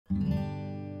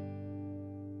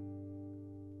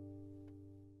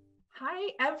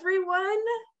Hi, everyone.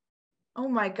 Oh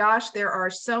my gosh, there are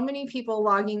so many people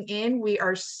logging in. We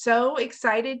are so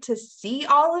excited to see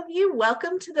all of you.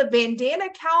 Welcome to the Bandana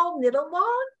Cowl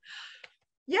Knit-Along.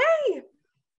 Yay!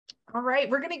 All right,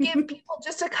 we're going to give people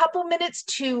just a couple minutes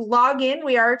to log in.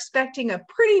 We are expecting a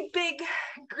pretty big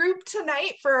group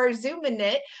tonight for our Zoom and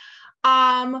Knit.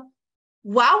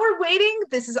 While we're waiting,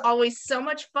 this is always so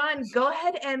much fun. Go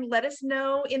ahead and let us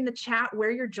know in the chat where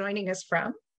you're joining us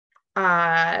from.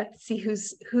 See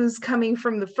who's coming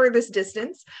from the furthest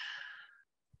distance.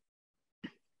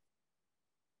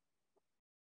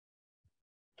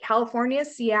 California,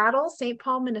 Seattle, St.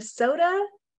 Paul, Minnesota,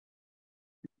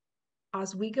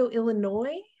 Oswego,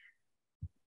 Illinois.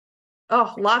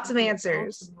 Oh, lots of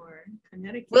answers.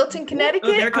 Connecticut. Wilton, Connecticut.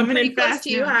 Oh, they're coming I'm in close fast to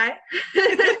you. now.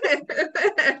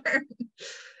 Hi.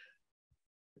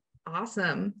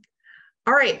 Awesome.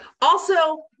 All right.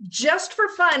 Also, just for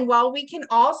fun, while we can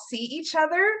all see each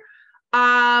other,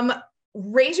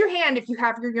 raise your hand if you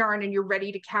have your yarn and you're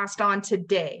ready to cast on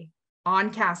today, on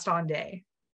cast on day.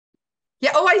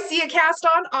 Yeah. Oh, I see a cast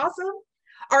on. Awesome.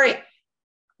 All right.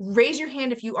 Raise your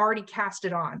hand if you already cast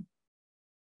it on.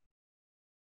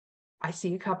 I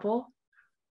see a couple.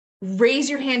 Raise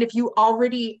your hand if you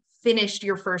already finished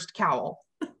your first cowl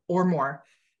or more.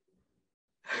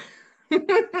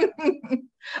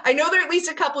 I know there are at least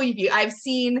a couple of you. I've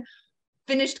seen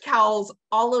finished cowls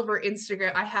all over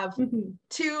Instagram. I have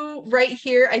two right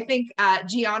here. I think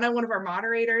Gianna, one of our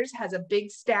moderators, has a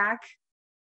big stack.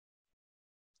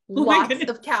 Lots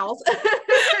of cowls.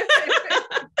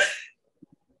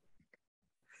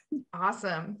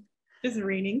 Awesome. Just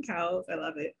raining cowls. I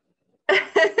love it.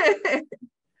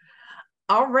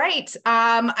 All right.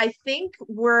 I think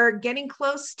we're getting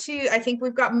close to, I think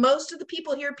we've got most of the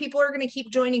people here. People are going to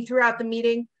keep joining throughout the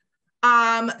meeting.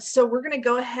 So we're going to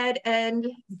go ahead and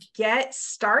get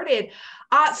started.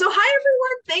 So hi,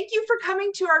 everyone. Thank you for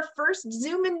coming to our first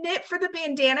Zoom and Knit for the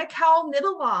Bandana Cowl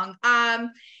Knit-Along.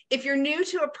 If you're new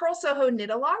to a Purl Soho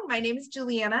Knit-Along, my name is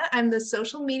Juliana. I'm the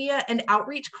social media and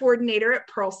outreach coordinator at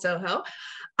Purl Soho.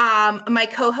 My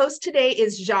co-host today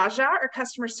is Jaja, our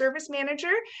customer service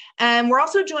manager. And we're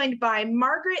also joined by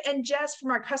Margaret and Jess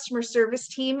from our customer service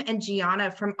team and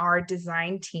Gianna from our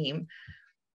design team.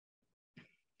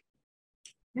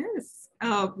 Yes.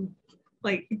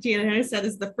 Like Gianna said,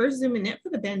 this is the first Zoom and Knit for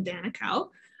the Bandana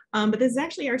Cowl. But this is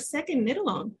actually our second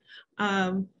knit-along.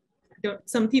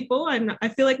 Some people, I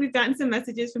feel like we've gotten some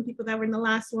messages from people that were in the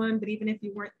last one, but even if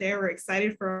you weren't there, we're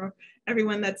excited for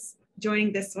everyone that's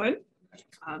joining this one.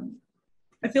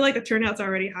 I feel like the turnout's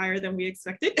already higher than we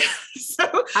expected. So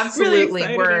absolutely,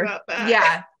 really excited about that.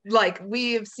 Yeah, like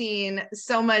we have seen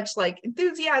so much like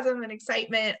enthusiasm and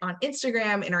excitement on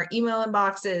Instagram, in our email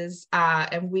inboxes,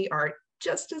 and we are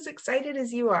just as excited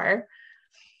as you are.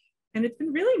 And it's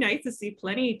been really nice to see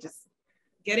plenty just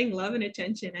getting love and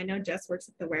attention. I know Jess works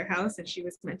at the warehouse and she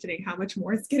was mentioning how much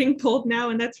more is getting pulled now,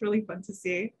 and that's really fun to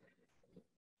see.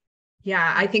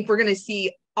 Yeah, I think we're going to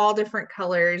see all different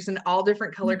colors and all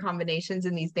different color combinations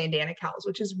in these bandana cowls,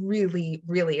 which is really,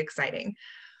 really exciting.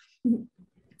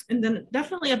 And then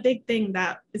definitely a big thing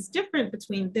that is different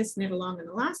between this knit along and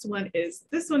the last one is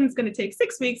this one is going to take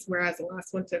 6 weeks, whereas the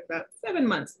last one took about 7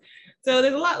 months. So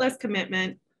there's a lot less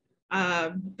commitment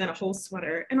than a whole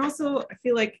sweater. And also I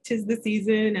feel like 'tis the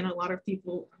season and a lot of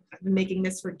people have been making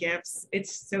this for gifts.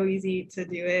 It's so easy to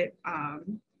do it.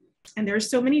 And there's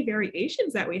so many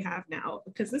variations that we have now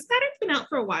because this pattern's been out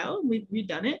for a while and we've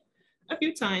redone it a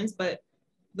few times, but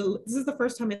this is the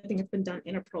first time I think it's been done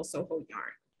in a Purl Soho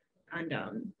yarn. And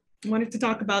I wanted to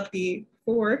talk about the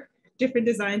 4 different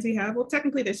designs we have. Well,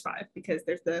 technically there's 5 because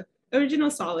there's the original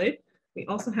solid. We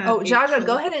also have. Oh, Jaja,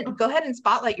 go ahead and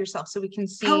spotlight yourself so we can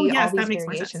see all these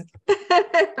variations.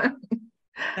 That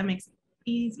makes it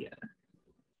easier.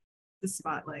 The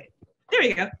spotlight. There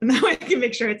we go. Now I can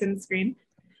make sure it's in the screen.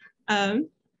 Let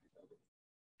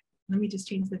me just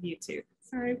change the view too.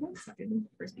 Sorry, 1 second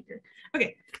for speaker.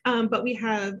 Okay, but we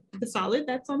have the solid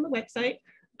that's on the website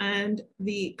and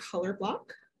the color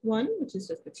block one, which is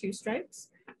just the 2 stripes,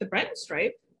 the Breton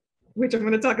stripe, which I'm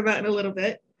going to talk about in a little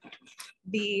bit,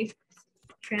 the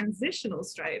transitional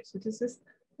stripes, which is just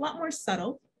a lot more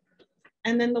subtle,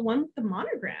 and then the one with the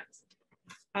monograms.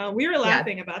 We were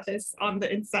laughing about this on the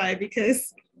inside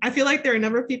because I feel like there are a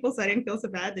number of people, so I didn't feel so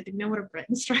bad, that didn't know what a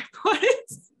Breton stripe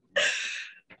was.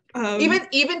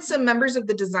 Even some members of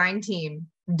the design team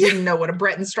didn't know what a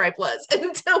Breton stripe was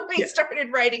until we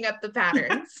started writing up the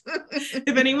patterns.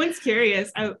 If anyone's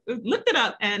curious, I looked it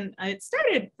up and it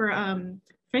started for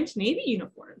French Navy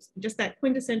uniforms, just that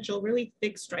quintessential, really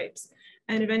thick stripes.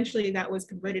 And eventually that was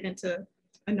converted into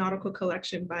a nautical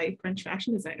collection by a French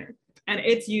fashion designer. And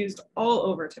it's used all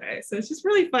over today. So it's just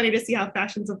really funny to see how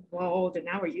fashion's evolved, and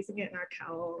now we're using it in our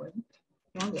cowl, and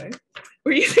wrong way.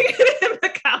 We're using it in the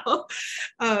cowl.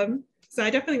 So I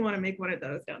definitely want to make one of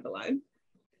those down the line.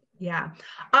 Yeah.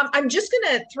 I'm just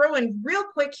going to throw in real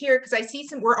quick here, because I see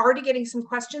we're already getting some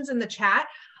questions in the chat.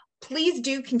 Please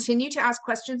do continue to ask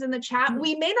questions in the chat.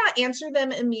 We may not answer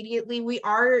them immediately. We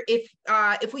are,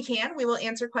 if we can, we will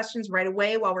answer questions right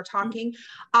away while we're talking.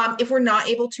 If we're not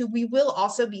able to, we will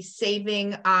also be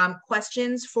saving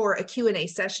questions for a Q&A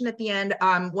session at the end.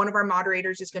 One of our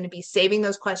moderators is going to be saving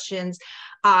those questions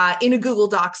in a Google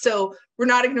Doc. So we're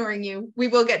not ignoring you. We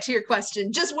will get to your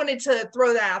question. Just wanted to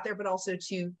throw that out there, but also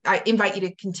to invite you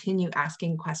to continue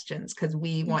asking questions, because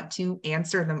we want to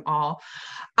answer them all.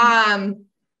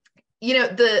 You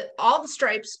know, all the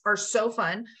stripes are so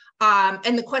fun.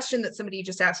 And the question that somebody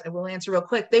just asked, I will answer real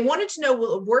quick. They wanted to know,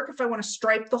 will it work if I want to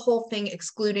stripe the whole thing,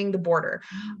 excluding the border?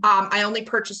 I only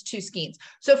purchased 2 skeins.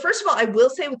 So first of all, I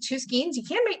will say with 2 skeins, you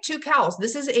can make 2 cowls.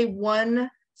 This is a 1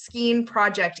 skein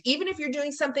project. Even if you're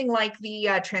doing something like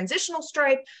the transitional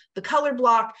stripe, the color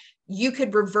block, you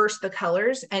could reverse the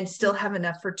colors and still have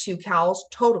enough for 2 cowls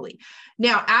totally.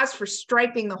 Now, as for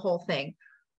striping the whole thing,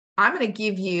 I'm going to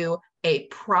give you a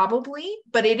probably,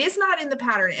 but it is not in the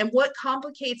pattern. And what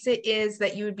complicates it is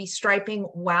that you would be striping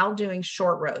while doing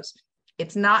short rows.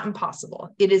 It's not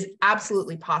impossible. It is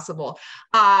absolutely possible.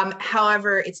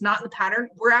 However, it's not in the pattern.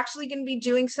 We're actually going to be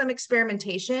doing some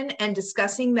experimentation and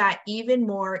discussing that even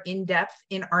more in depth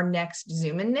in our next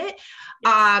Zoom and Knit.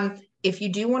 If you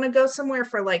do want to go somewhere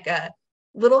for like a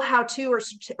little how-to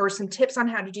or some tips on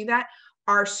how to do that,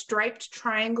 our striped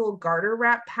triangle garter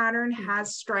wrap pattern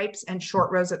has stripes and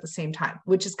short rows at the same time,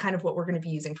 which is kind of what we're going to be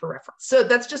using for reference. So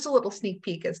that's just a little sneak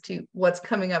peek as to what's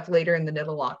coming up later in the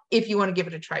knit-along, if you want to give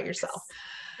it a try yourself.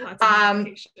 Lots of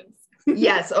applications.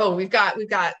 Yes. Oh, we've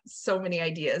got so many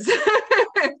ideas.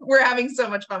 We're having so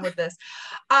much fun with this.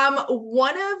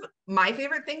 One of my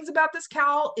favorite things about this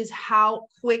cowl is how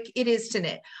quick it is to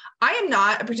knit. I am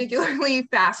not a particularly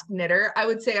fast knitter. I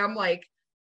would say I'm like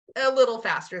a little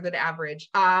faster than average.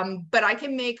 But I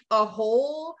can make a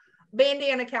whole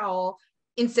bandana cowl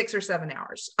in 6 or 7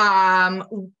 hours,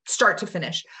 start to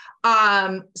finish.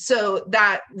 So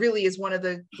that really is one of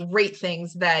the great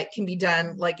things that can be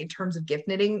done, like in terms of gift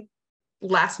knitting,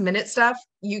 last minute stuff.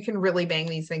 You can really bang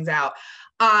these things out.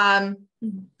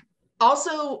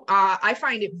 Also, I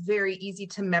find it very easy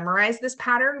to memorize this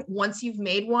pattern once you've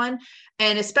made one.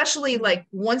 And especially like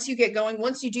once you get going,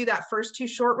 once you do that first 2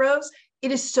 short rows,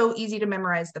 it is so easy to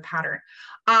memorize the pattern.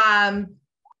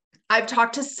 I've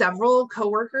talked to several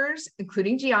coworkers,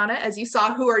 including Gianna, as you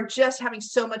saw, who are just having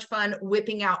so much fun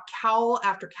whipping out cowl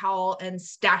after cowl and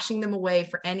stashing them away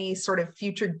for any sort of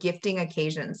future gifting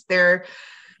occasions. They're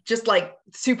just like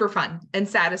super fun and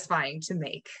satisfying to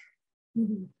make.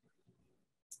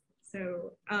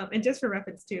 So, and just for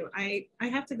reference too, I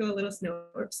have to go a little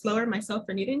slower myself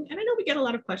for knitting. And I know we get a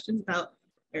lot of questions about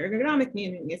ergonomic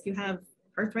knitting if you have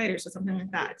arthritis or something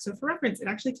like that. So for reference, it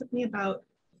actually took me about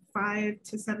 5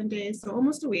 to 7 days, so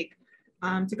almost a week,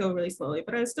 to go really slowly,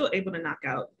 but I was still able to knock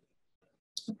out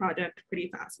a project pretty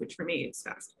fast, which for me is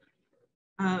fast.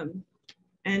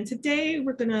 And today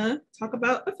we're gonna talk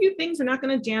about a few things. We're not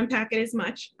gonna jam pack it as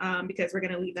much because we're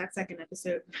gonna leave that second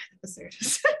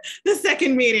the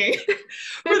second meeting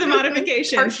for the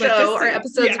modifications. Our show, our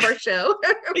episodes of our show.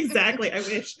 Exactly, I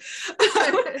wish.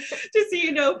 Just so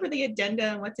you know, for the addenda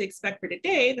and what to expect for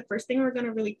today, the first thing we're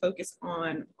gonna really focus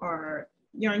on are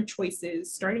yarn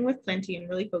choices, starting with plenty and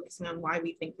really focusing on why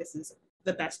we think this is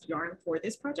the best yarn for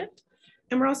this project.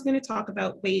 And we're also going to talk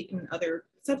about weight and other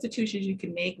substitutions you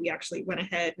can make. We actually went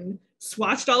ahead and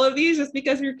swatched all of these just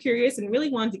because we were curious and really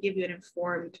wanted to give you an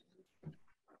informed,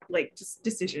 like, just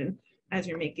decision as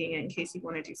you're making it in case you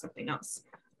want to do something else.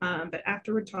 But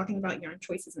after we're talking about yarn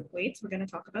choices and weights, we're going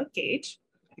to talk about gauge.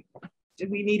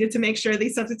 We needed to make sure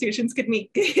these substitutions could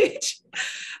meet gauge.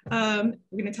 We're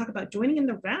going to talk about joining in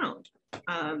the round.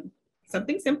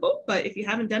 Something simple, but if you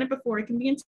haven't done it before, it can be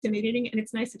intimidating, and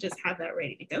it's nice to just have that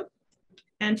ready to go.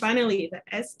 And finally, the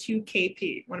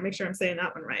S2KP. Want to make sure I'm saying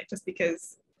that one right, just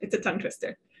because it's a tongue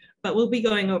twister. But we'll be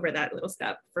going over that little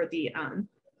step for the,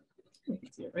 you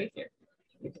can see it right here.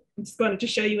 I'm just going to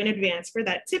show you in advance for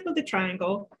that tip of the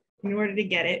triangle in order to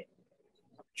get it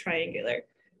triangular,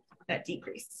 that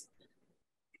decrease.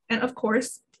 And of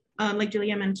course, like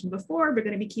Julia mentioned before, we're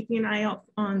going to be keeping an eye out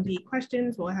on the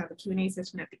questions. We'll have a Q&A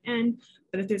session at the end.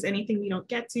 But if there's anything we don't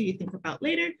get to, you think about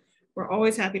later, we're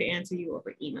always happy to answer you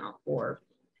over email, or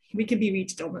we can be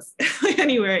reached almost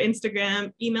anywhere.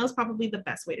 Instagram, email is probably the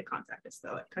best way to contact us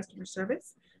though, at customer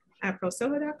service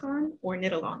purlsoho.com or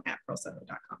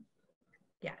knit-along@purlsoho.com.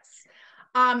 Yes.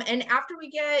 And after we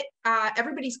get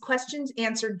everybody's questions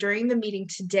answered during the meeting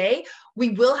today,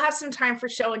 we will have some time for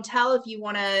show and tell. If you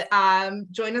want to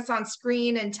join us on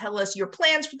screen and tell us your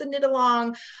plans for the knit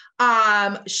along,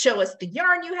 show us the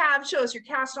yarn you have, show us your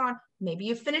cast on. Maybe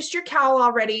you've finished your cowl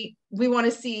already. We want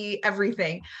to see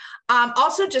everything.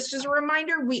 Also, just as a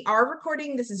reminder, we are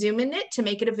recording this Zoom and Knit to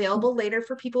make it available later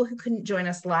for people who couldn't join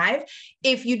us live.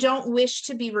 If you don't wish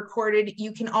to be recorded,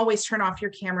 you can always turn off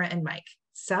your camera and mic.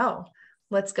 So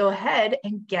let's go ahead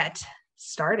and get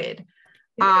started.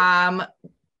 Margaret,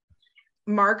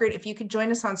 if you could join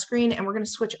us on screen, and we're going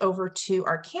to switch over to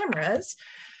our cameras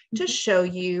to show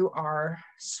you our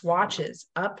swatches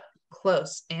up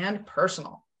close and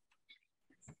personal.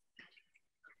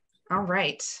 All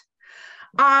right.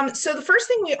 So the first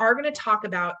thing we are going to talk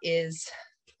about is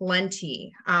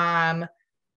plenty.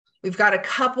 We've got a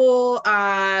couple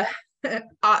of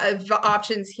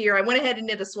options here. I went ahead and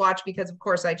knit a swatch because, of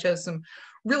course, I chose some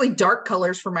really dark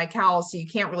colors for my cowl, so you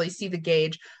can't really see the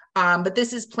gauge. But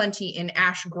this is plenty in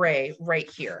ash gray right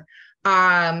here.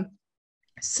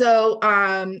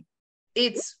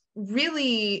 It's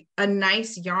really a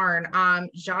nice yarn.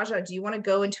 Jaja, do you want to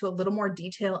go into a little more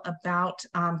detail about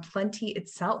plenty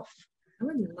itself? I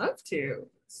would love to.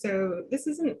 So this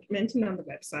isn't mentioned on the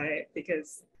website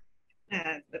because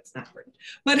that's not important.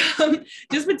 But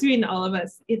just between all of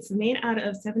us, it's made out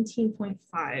of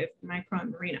 17.5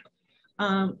 micron merino,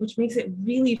 which makes it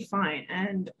really fine.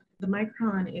 And the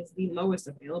micron is the lowest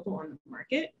available on the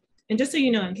market. And just so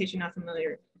you know, in case you're not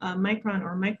familiar, micron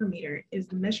or micrometer is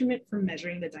the measurement for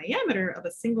measuring the diameter of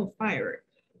a single fiber.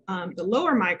 The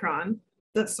lower micron,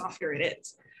 the softer it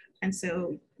is. And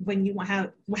so when you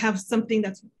have something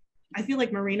that's, I feel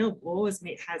like merino wool has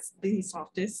the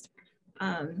softest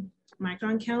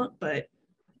micron count, but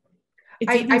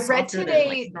it's I read today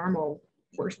than, like, normal.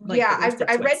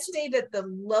 I read today that the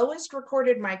lowest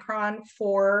recorded micron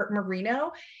for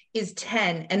merino is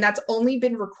 10, and that's only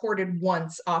been recorded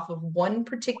once off of one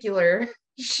particular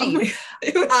sheet.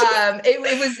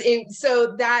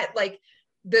 So that, like,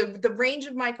 the range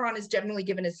of micron is generally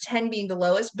given as 10 being the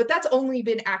lowest, but that's only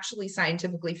been actually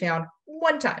scientifically found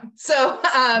one time. So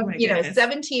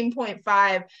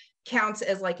 17.5 counts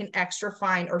as like an extra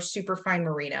fine or super fine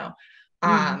merino.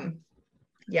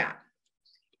 Yeah.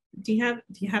 Do you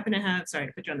happen to have, sorry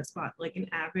to put you on the spot, like an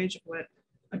average of what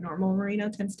a normal merino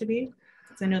tends to be?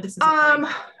 Because I know this is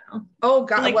oh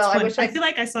god, like well 20, I wish I feel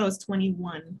like I saw it was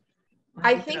 21.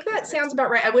 I think that sounds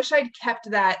about right. I wish I'd kept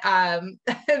that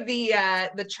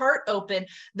the chart open.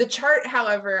 The chart,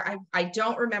 however, I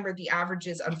don't remember the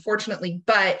averages, unfortunately,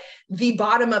 but the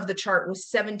bottom of the chart was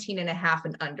 17.5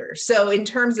 and under. So in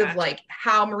terms of like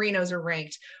how merinos are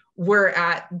ranked, we're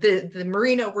at the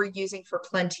merino we're using for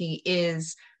plenty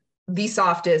is the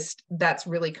softest that's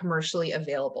really commercially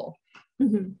available.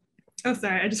 Oh,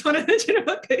 sorry. I just wanted to let you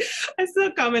know. I saw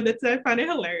a comment that said I find it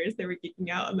hilarious they were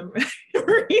geeking out on the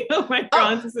merino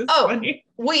microns. This is funny.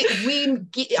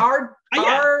 Our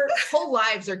whole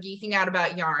lives are geeking out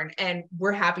about yarn, and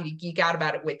we're happy to geek out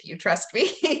about it with you. Trust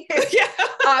me.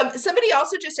 Somebody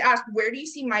also just asked, where do you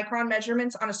see micron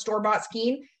measurements on a store-bought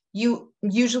skein? You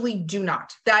usually do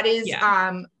not. That is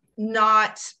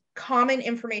not common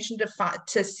information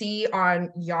to see on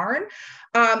yarn.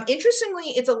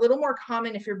 Interestingly, it's a little more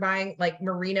common if you're buying like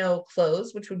merino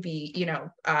clothes, which would be,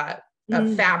 a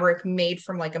fabric made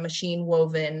from like a machine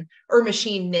woven or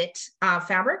machine knit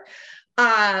fabric.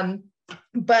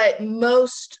 But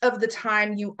most of the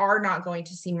time you are not going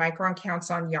to see micron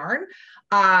counts on yarn.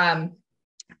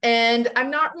 And I'm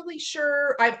not really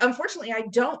sure. Unfortunately, I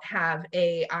don't have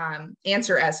a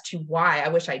answer as to why. I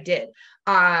wish I did.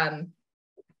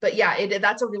 But yeah,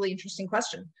 that's a really interesting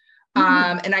question.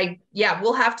 And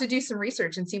we'll have to do some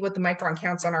research and see what the micron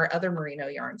counts on our other merino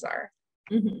yarns are.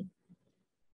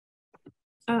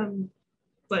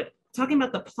 But talking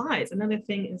about the plies, another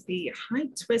thing is the high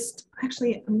twist.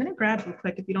 Actually, I'm gonna grab real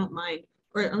quick if you don't mind.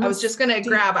 I was just gonna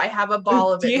grab. I have a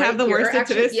ball of it. Do you have the worsted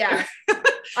twist? Yeah.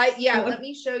 Let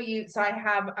me show you. So I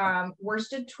have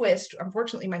worsted twist.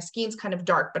 Unfortunately, my skein's kind of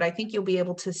dark, but I think you'll be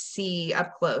able to see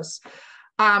up close.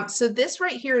 So this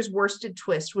right here is worsted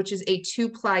twist, which is a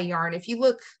 2-ply yarn. If you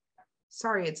look,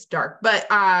 sorry, it's dark, but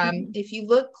if you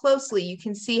look closely, you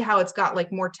can see how it's got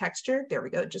like more texture. There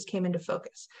we go. It just came into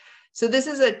focus. So this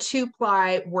is a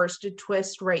 2-ply worsted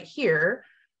twist right here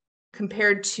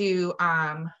compared to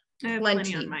I have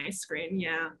plenty on my screen.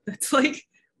 Yeah, that's like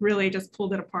really just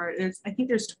pulled it apart. I think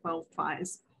there's 12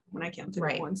 plies when I counted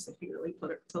it once. If you really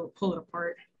pull it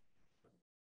apart.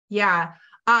 Yeah.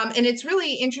 And it's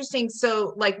really interesting.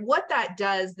 So like what that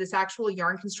does, this actual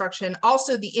yarn construction,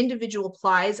 also the individual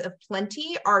plies of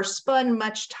Plenty are spun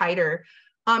much tighter.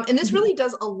 And this really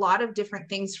does a lot of different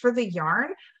things for the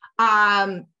yarn.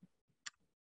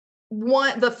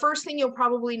 The first thing you'll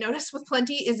probably notice with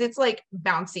Plenty is it's like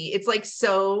bouncy. It's like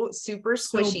so super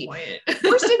squishy.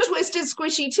 Worsted Twist is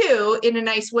squishy too in a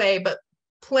nice way, but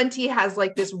Plenty has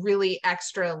like this really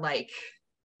extra like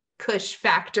cush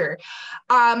factor.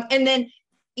 And then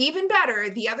even better,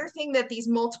 the other thing that these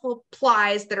multiple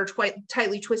plies that are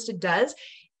tightly twisted does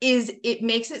is it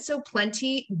makes it so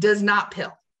Plenty does not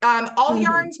pill. All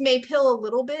yarns may pill a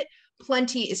little bit.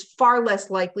 Plenty is far less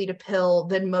likely to pill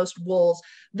than most wools.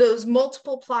 Those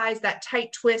multiple plies, that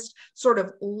tight twist, sort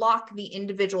of lock the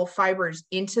individual fibers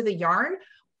into the yarn.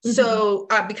 So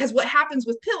because what happens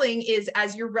with pilling is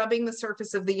as you're rubbing the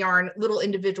surface of the yarn, little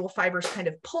individual fibers kind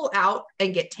of pull out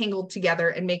and get tangled together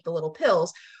and make the little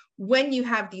pills. When you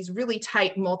have these really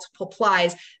tight multiple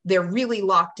plies, they're really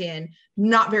locked in,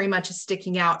 not very much is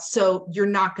sticking out. So you're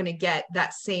not going to get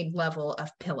that same level of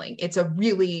pilling. It's a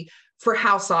really, for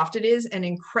how soft it is, an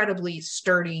incredibly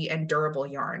sturdy and durable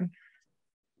yarn.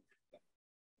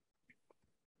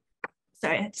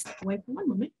 Sorry, I had to step away for one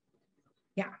moment.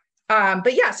 Yeah.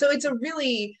 But yeah, so it's a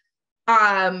really,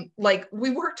 like we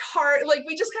worked hard, like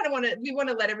we just kind of we want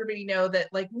to let everybody know that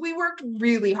like we worked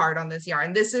really hard on this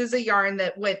yarn. This is a yarn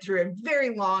that went through a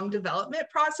very long development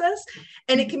process,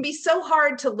 and it can be so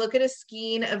hard to look at a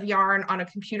skein of yarn on a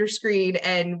computer screen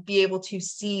and be able to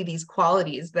see these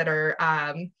qualities that are,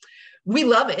 we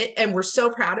love it and we're so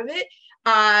proud of it.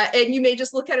 And you may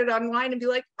just look at it online and be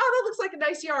like, oh, that looks like a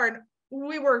nice yarn.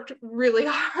 We worked really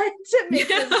hard to make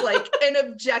this like an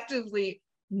objectively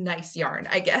nice yarn,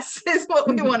 I guess, is what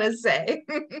we want to say.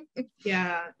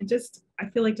 Yeah, and just, I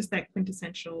feel like just that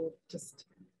quintessential, just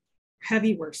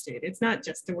heavy worsted. It's not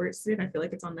just the worsted. I feel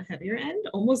like it's on the heavier end,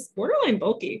 almost borderline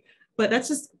bulky, but that's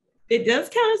just, it does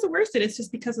count as a worsted. It's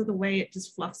just because of the way it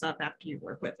just fluffs up after you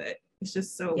work with it. It's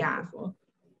just so wonderful.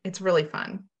 It's really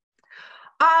fun.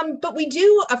 But we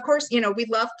do, of course, you know, we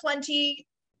love Plenty.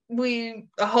 We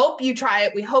hope you try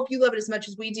it. We hope you love it as much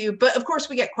as we do. But of course,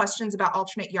 we get questions about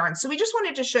alternate yarns. So we just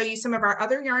wanted to show you some of our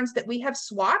other yarns that we have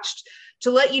swatched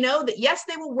to let you know that, yes,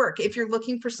 they will work if you're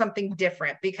looking for something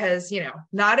different, because, you know,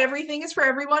 not everything is for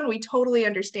everyone. We totally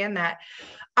understand that.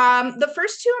 The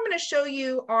first two I'm going to show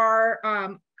you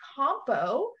are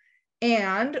Compo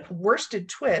and Worsted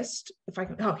Twist. If I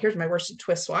can, oh, here's my Worsted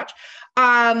Twist swatch.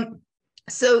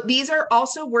 So these are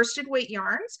also worsted weight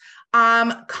yarns.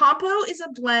 Compo is a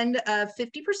blend of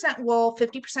 50% wool,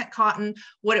 50% cotton.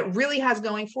 What it really has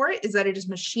going for it is that it is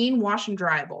machine wash and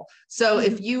dryable. So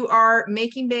if you are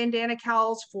making bandana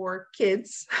cowls for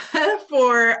kids,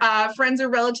 for friends or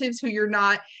relatives who you're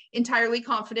not entirely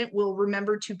confident will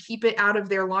remember to keep it out of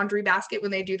their laundry basket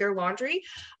when they do their laundry,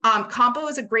 Compo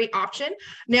is a great option.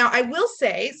 Now, I will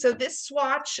say, so this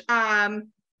swatch,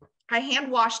 I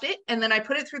hand washed it and then I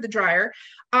put it through the dryer.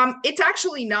 It's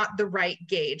actually not the right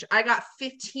gauge. I got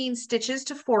 15 stitches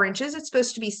to 4 inches. It's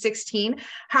supposed to be 16.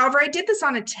 However, I did this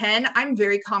on a 10. I'm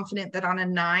very confident that on a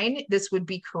 9, this would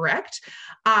be correct.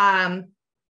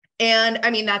 And I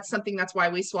mean, that's why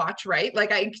we swatch, right?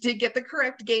 Like I did get the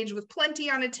correct gauge with Plenty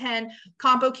on a 10.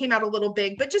 Compo came out a little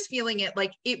big, but just feeling it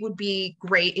like it would be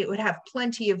great. It would have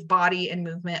plenty of body and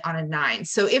movement on a 9.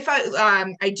 So if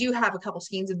I do have a couple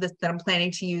skeins of this that I'm planning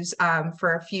to use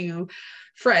for a few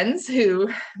friends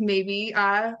who maybe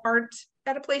aren't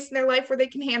at a place in their life where they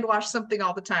can hand wash something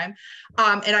all the time.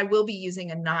 And I will be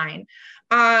using a 9.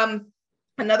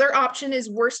 Another option is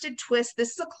Worsted Twist.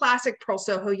 This is a classic Purl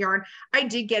Soho yarn. I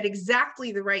did get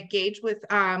exactly the right gauge with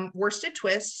Worsted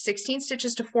Twist, 16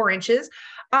 stitches to 4 inches.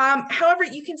 However,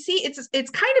 you can see it's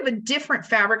kind of a different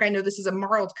fabric. I know this is a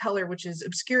marled color, which is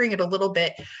obscuring it a little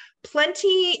bit.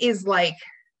 Plenty is like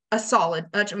a solid,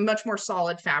 much more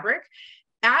solid fabric.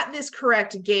 At this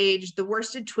correct gauge, the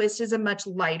Worsted Twist is a much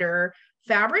lighter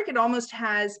fabric. It almost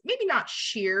has, maybe not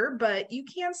sheer, but you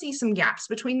can see some gaps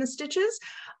between the stitches.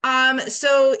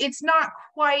 So it's not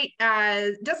quite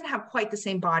as, doesn't have quite the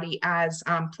same body as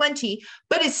Plenty,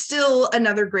 but it's still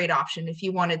another great option if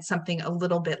you wanted something a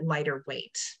little bit lighter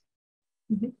weight.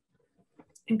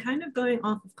 And kind of going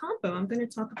off of Compo, I'm going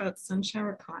to talk about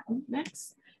Sunshower Cotton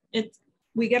next.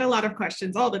 We get a lot of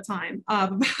questions all the time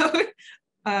about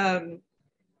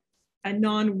a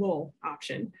non-wool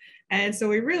option. And so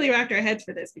we really racked our heads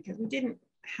for this because we didn't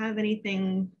have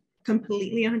anything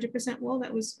completely 100% wool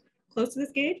that was close to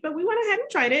this gauge, but we went ahead and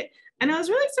tried it. And I was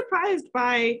really surprised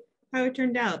by how it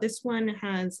turned out. This one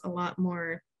has a lot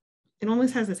more, it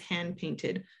almost has this hand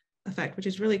painted effect, which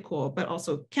is really cool, but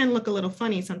also can look a little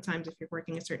funny sometimes if you're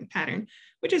working a certain pattern,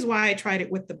 which is why I tried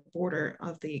it with the border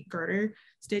of the garter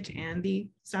stitch and the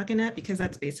stockinette, because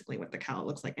that's basically what the cowl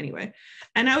looks like anyway.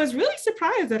 And I was really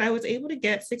surprised that I was able to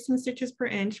get 16 stitches per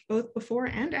inch, both before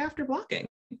and after blocking.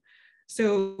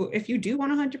 So if you do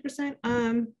want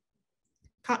 100%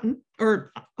 cotton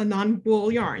or a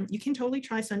non-wool yarn, you can totally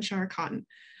try Sunshower Cotton.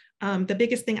 The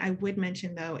biggest thing I would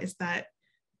mention though is that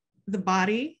the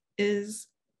body is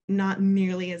not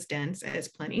nearly as dense as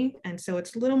Plenty, and so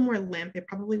it's a little more limp. It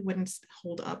probably wouldn't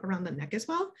hold up around the neck as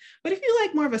well, but if you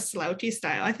like more of a slouchy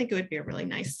style, I think it would be a really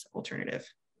nice alternative.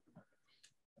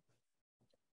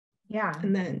 Yeah.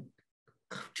 And then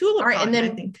Tulip Cotton, and then, I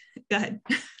think. Go ahead.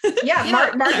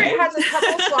 Yeah, Margaret has a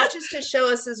couple swatches to show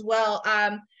us as well.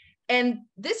 And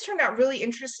this turned out really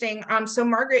interesting. So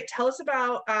Margaret, tell us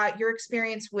about your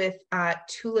experience with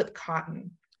Tulip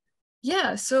Cotton.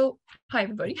 Yeah, so hi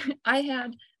everybody.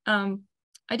 I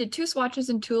did 2 swatches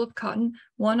in Tulip Cotton,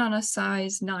 one on a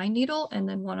size 9 needle and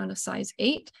then one on a size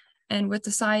 8. And with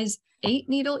the size 8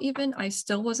 needle even, I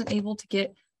still wasn't able to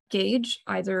get gauge,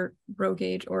 either row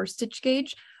gauge or stitch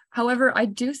gauge. However, I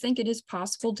do think it is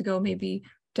possible to go maybe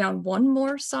down one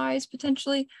more size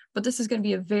potentially, but this is going to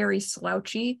be a very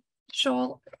slouchy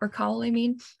shawl or cowl. I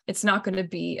mean, it's not going to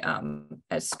be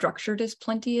as structured as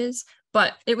Plenty is,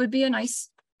 but it would be a nice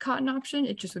cotton option.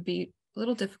 It just would be a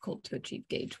little difficult to achieve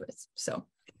gauge with. So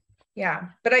yeah,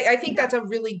 but I think that's a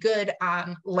really good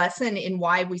lesson in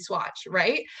why we swatch,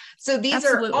 right? So these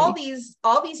Absolutely. are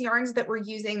all these yarns that we're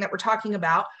using, that we're talking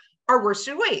about, are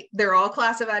worsted weight. They're all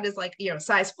classified as like,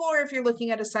 size 4 if you're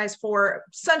looking at a size 4.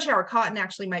 Sunshower Cotton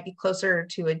actually might be closer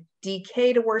to a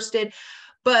DK to worsted,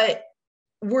 but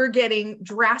we're getting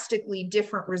drastically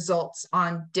different results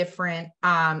on different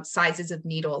sizes of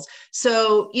needles.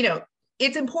 So,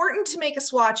 it's important to make a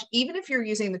swatch, even if you're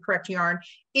using the correct yarn.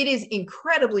 It is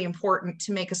incredibly important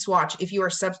to make a swatch if you are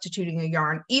substituting a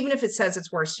yarn, even if it says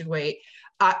it's worsted weight,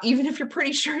 even if you're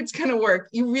pretty sure it's going to work,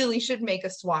 you really should make a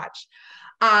swatch.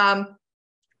 And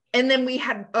then we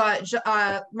had,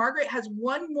 Margaret has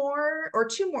one more or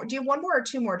 2 more. Do you have 1 more or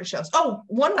 2 more to show us? Oh,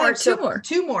 1 more. 2 more.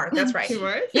 2 more. That's right. 2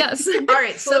 more? Yes. All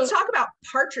right. So let's talk about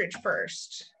Partridge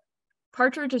first.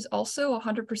 Partridge is also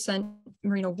 100%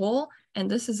 merino wool,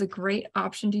 and this is a great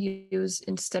option to use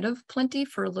instead of Plenty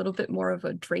for a little bit more of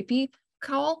a drapey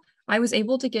cowl. I was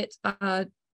able to get a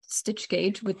stitch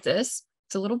gauge with this.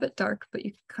 It's a little bit dark, but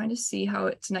you can kind of see how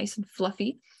it's nice and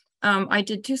fluffy. I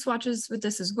did 2 swatches with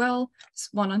this as well,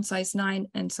 one on size 9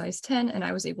 and size 10, and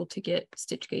I was able to get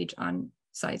stitch gauge on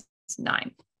size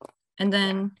 9. And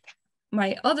then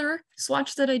my other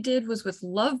swatch that I did was with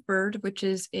Lovebird, which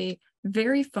is a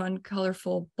very fun,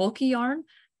 colorful, bulky yarn.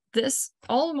 This,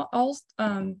 all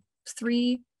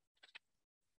 3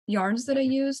 yarns that I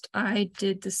used, I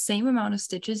did the same amount of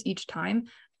stitches each time,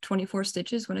 24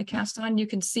 stitches when I cast on. You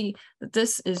can see that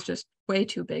this is just way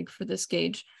too big for this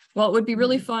gauge. While it would be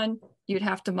really fun, you'd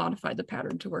have to modify the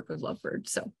pattern to work with Lovebird.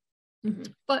 So,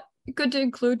 but good to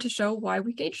include to show why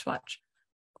we gauge swatch.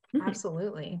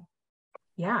 Absolutely.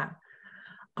 Yeah.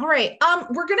 All right.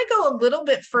 We're going to go a little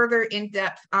bit further in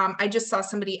depth. I just saw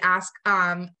somebody ask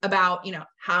about,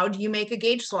 how do you make a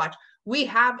gauge swatch? We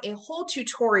have a whole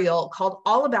tutorial called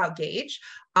All About Gauge.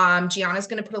 Gianna's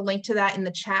going to put a link to that in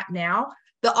the chat now.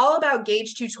 The All About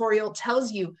Gauge tutorial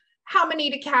tells you how many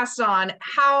to cast on,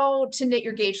 how to knit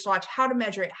your gauge swatch, how to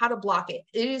measure it, how to block it.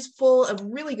 It is full of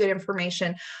really good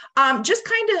information. Just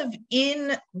kind of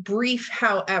in brief,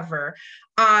 however,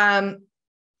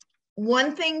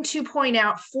 one thing to point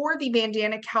out for the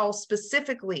bandana cowl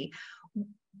specifically,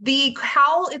 the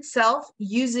cowl itself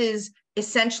uses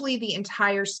essentially the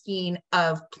entire skein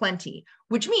of Plenty,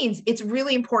 which means it's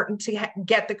really important to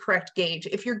get the correct gauge.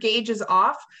 If your gauge is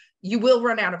off, you will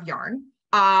run out of yarn.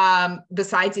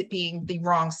 Besides it being the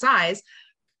wrong size,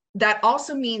 that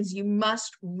also means you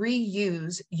must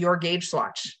reuse your gauge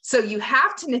swatch. So you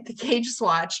have to knit the gauge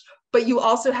swatch, but you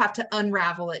also have to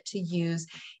unravel it to use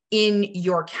in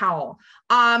your cowl.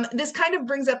 This kind of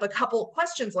brings up a couple of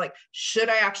questions like, should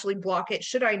I actually block it?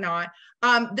 Should I not?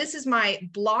 This is my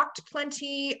blocked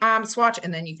Plenty swatch.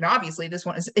 And then you can obviously, this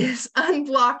one is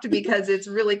unblocked because it's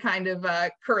really kind of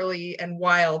curly and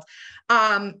wild.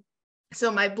 So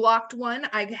my blocked one,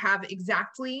 I have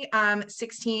exactly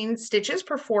 16 stitches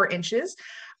per 4 inches.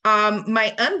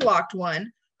 My unblocked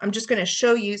one, I'm just going to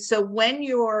show you. So when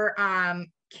you're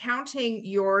counting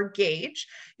your gauge,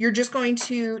 you're just going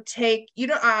to take,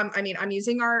 I'm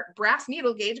using our brass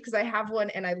needle gauge because I have one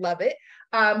and I love it.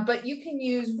 But you can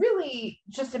use really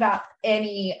just about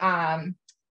any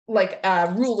like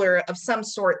a ruler of some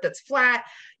sort that's flat.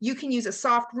 You can use a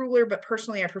soft ruler, but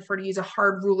personally I prefer to use a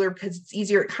hard ruler because it's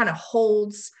easier. It kind of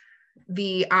holds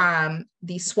the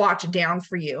swatch down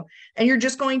for you. And you're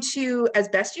just going to, as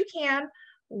best you can,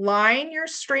 line your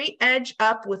straight edge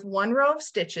up with one row of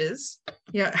stitches.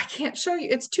 You know, I can't show you,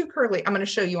 it's too curly. I'm going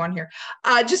to show you on here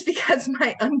just because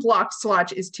my unblocked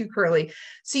swatch is too curly.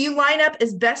 So you line up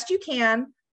as best you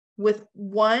can with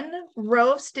one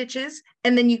row of stitches,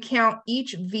 and then you count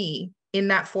each V in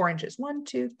that 4 inches. 1,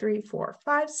 2, 3, 4,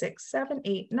 5, 6, 7,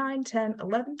 8, 9, 10,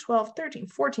 11, 12, 13,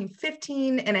 14,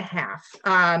 15 and a half.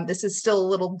 This is still a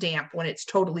little damp. When it's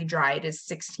totally dry, it is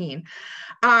 16.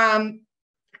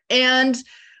 And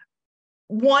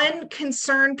one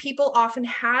concern people often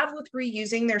have with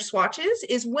reusing their swatches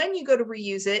is when you go to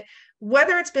reuse it,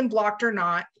 whether it's been blocked or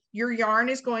not, your yarn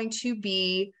is going to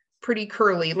be pretty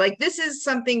curly. Like this is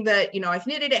something that, you know, I've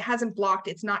knitted, it hasn't blocked,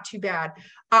 it's not too bad.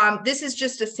 This is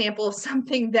just a sample of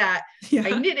something that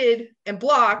I knitted and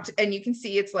blocked, and you can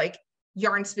see it's like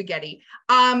yarn spaghetti.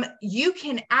 You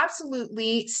can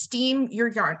absolutely steam your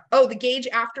yarn. Oh, the gauge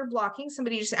after blocking,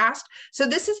 somebody just asked. So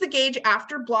this is the gauge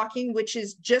after blocking, which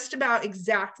is just about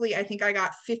exactly, I think I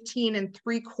got 15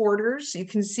 3/4. You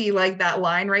can see like that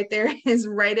line right there is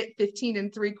right at 15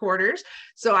 3/4.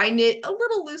 So I knit a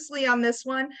little loosely on this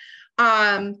one.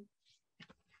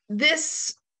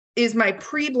 This is my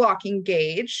pre-blocking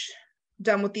gauge,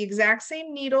 done with the exact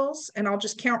same needles, and I'll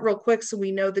just count real quick so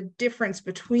we know the difference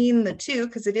between the two,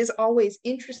 because it is always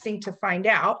interesting to find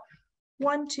out.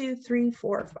 1, 2, 3,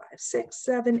 4, 5, 6,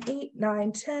 7, 8,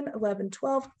 9, 10, 11,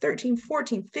 12, 13,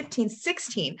 14, 15,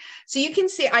 16. So you can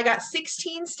see I got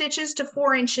 16 stitches to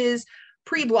 4 inches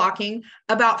pre-blocking,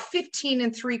 about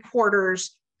 15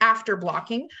 3/4 after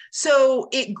blocking. So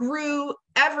it grew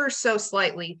ever so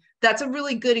slightly. That's a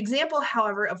really good example,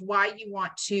 however, of why you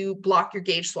want to block your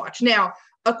gauge swatch. Now,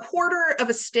 1/4 of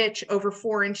a stitch over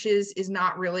 4 inches is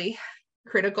not really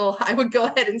critical. I would go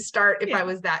ahead and start if I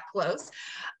was that close.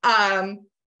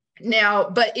 Now,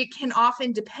 but it can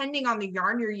often, depending on the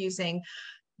yarn you're using,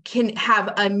 can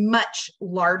have a much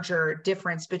larger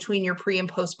difference between your pre and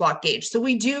post block gauge. So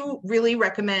we do really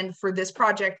recommend for this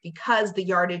project, because the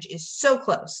yardage is so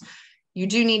close, you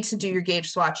do need to do your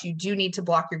gauge swatch. You do need to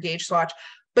block your gauge swatch,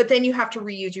 but then you have to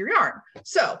reuse your yarn.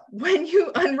 So when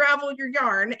you unravel your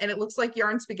yarn and it looks like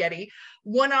yarn spaghetti,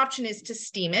 one option is to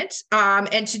steam it.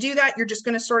 And to do that, you're just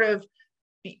going to sort of,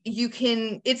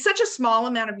 it's such a small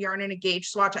amount of yarn in a gauge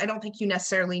swatch. I don't think you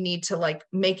necessarily need to like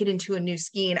make it into a new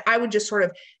skein. I would just sort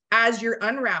of, as you're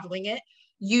unraveling it,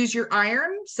 use your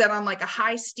iron, set on like a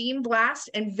high steam blast,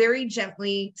 and very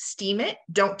gently steam it.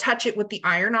 Don't touch it with the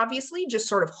iron, obviously, just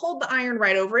sort of hold the iron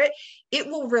right over it. It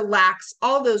will relax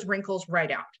all those wrinkles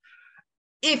right out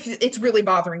if it's really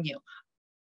bothering you.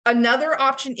 Another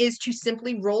option is to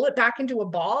simply roll it back into a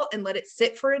ball and let it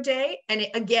sit for a day. And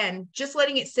again, just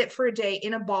letting it sit for a day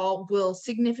in a ball will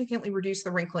significantly reduce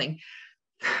the wrinkling.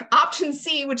 Option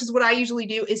C, which is what I usually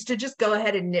do, is to just go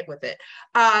ahead and knit with it.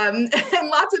 And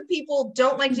lots of people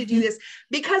don't like to do this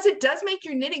because it does make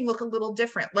your knitting look a little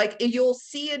different. Like you'll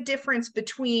see a difference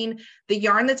between the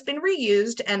yarn that's been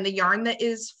reused and the yarn that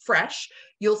is fresh.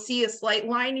 You'll see a slight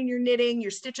line in your knitting.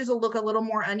 Your stitches will look a little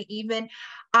more uneven.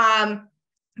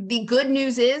 The good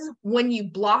news is when you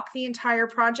block the entire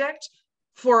project,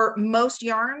 for most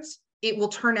yarns, it will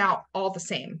turn out all the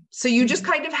same. So you just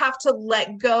kind of have to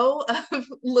let go of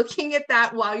looking at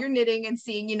that while you're knitting and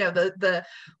seeing, you know, the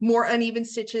more uneven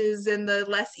stitches and the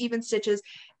less even stitches.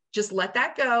 Just let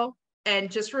that go. And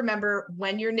just remember,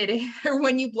 when you're knitting or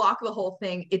when you block the whole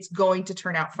thing, it's going to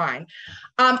turn out fine.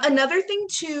 Another thing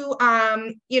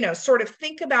to, you know, sort of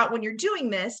think about when you're doing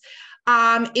this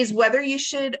is whether you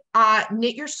should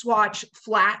knit your swatch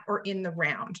flat or in the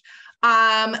round.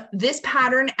 This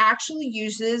pattern actually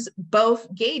uses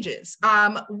both gauges.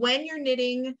 When you're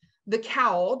knitting the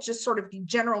cowl, just sort of the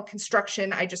general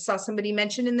construction, I just saw somebody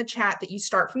mention in the chat that you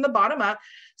start from the bottom up.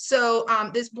 So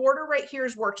this border right here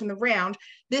is worked in the round.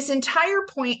 This entire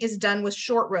point is done with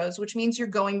short rows, which means you're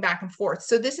going back and forth.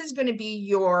 So this is going to be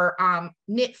your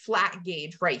knit flat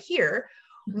gauge right here.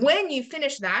 When you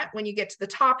finish that, when you get to the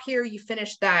top here, you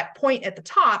finish that point at the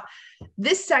top,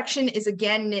 this section is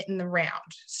again knit in the round.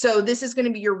 So this is going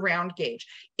to be your round gauge.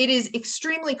 It is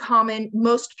extremely common.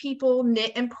 Most people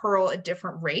knit and purl at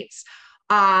different rates.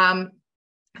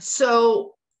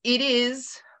 So it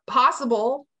is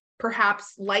possible,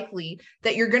 perhaps likely,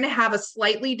 that you're going to have a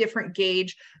slightly different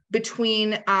gauge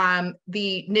between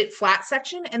the knit flat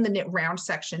section and the knit round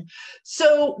section.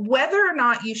 So whether or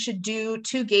not you should do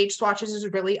 2 gauge swatches is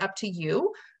really up to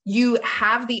you. You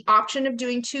have the option of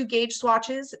doing 2 gauge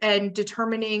swatches and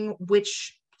determining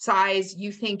which size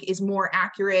you think is more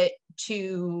accurate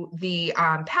to the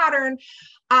pattern,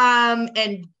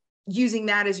 and using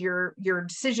that as your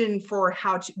decision for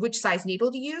which size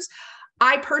needle to use.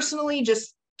 I personally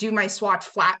just do my swatch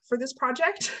flat for this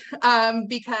project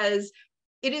because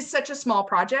it is such a small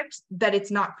project that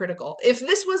it's not critical. If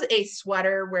this was a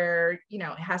sweater where, you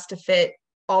know, it has to fit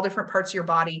all different parts of your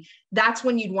body, that's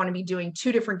when you'd want to be doing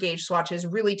 2 different gauge swatches,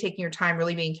 really taking your time,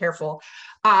 really being careful.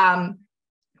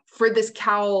 For this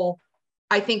cowl,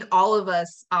 I think all of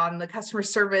us on the customer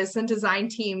service and design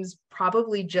teams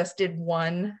probably just did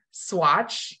 1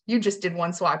 swatch. You just did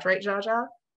 1 swatch, right, Jaja?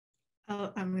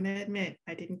 Oh, I'm going to admit,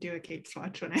 I didn't do a gauge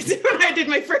swatch when I did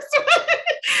my first one.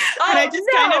 And I just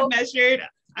kind of measured.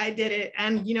 I did it.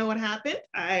 And you know what happened?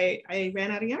 I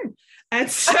ran out of yarn. And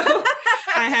so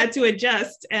I had to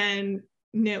adjust and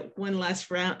knit 1 less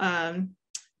round.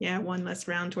 1 less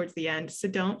round towards the end. So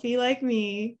don't be like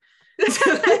me. Do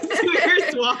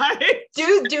your swatch.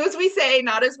 Do as we say,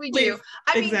 not as we do.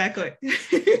 I mean, exactly.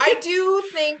 I do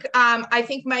think, I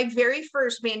think my very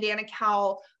first bandana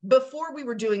cowl, before we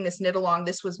were doing this knit along,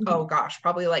 this was, oh gosh,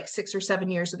 probably like 6 or 7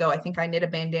 years ago, I think I knit a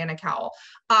bandana cowl.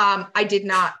 I did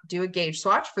not do a gauge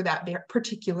swatch for that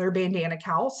particular bandana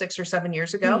cowl 6 or 7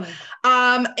 years ago.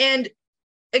 And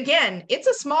again, it's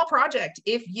a small project.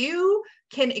 If you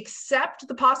can accept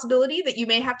the possibility that you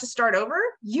may have to start over,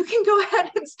 you can go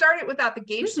ahead and start it without the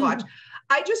gauge swatch.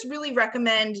 I just really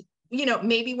recommend, you know,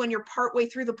 maybe when you're partway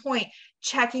through the point,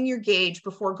 checking your gauge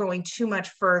before going too much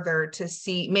further to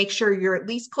make sure you're at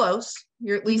least close,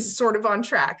 you're at least sort of on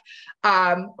track,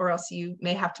 or else you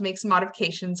may have to make some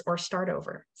modifications or start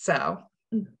over. So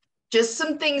just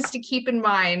some things to keep in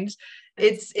mind.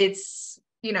 It's,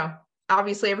 you know,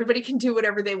 obviously everybody can do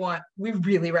whatever they want. We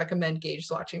really recommend gauge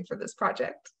swatching for this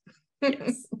project.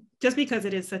 Yes. Just because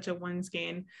it is such a one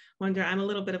skein wonder. I'm a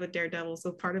little bit of a daredevil.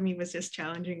 So part of me was just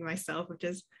challenging myself of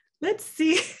just, let's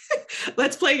see,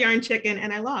 let's play yarn chicken.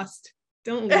 And I lost.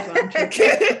 Don't lose yarn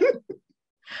chicken.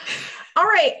 All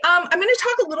right. I'm going to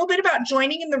talk a little bit about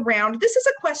joining in the round. This is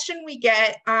a question we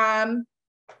get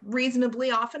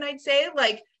reasonably often, I'd say.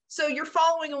 Like, so you're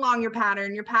following along your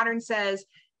pattern. Your pattern says,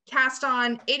 cast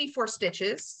on 84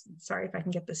 stitches. Sorry if I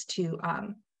can get this to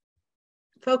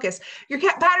focus. Your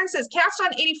pattern says cast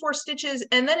on 84 stitches,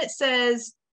 and then it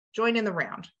says join in the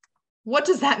round. What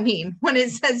does that mean when it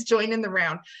says join in the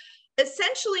round?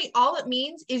 Essentially, all it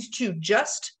means is to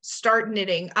just start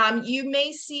knitting. You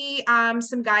may see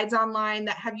some guides online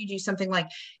that have you do something like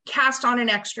cast on an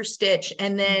extra stitch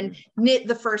and then knit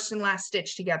the first and last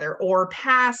stitch together, or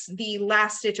pass the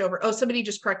last stitch over. Oh, somebody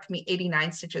just corrected me,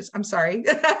 89 stitches. I'm sorry.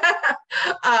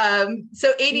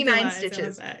 So 89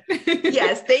 stitches.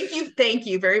 Yes, thank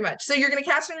you very much. So you're going to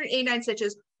cast on 89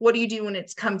 stitches. What do you do when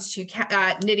it comes to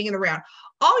knitting in the round?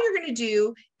 All you're going to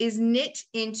do is knit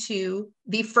into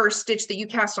the first stitch that you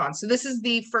cast on. So this is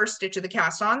the first stitch of the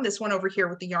cast on. This one over here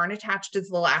with the yarn attached is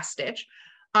the last stitch.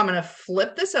 I'm going to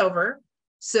flip this over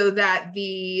so that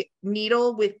the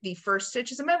needle with the first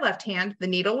stitch is in my left hand. The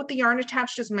needle with the yarn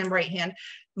attached is in my right hand.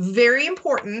 Very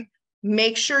important.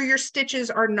 Make sure your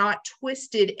stitches are not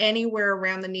twisted anywhere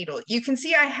around the needle. You can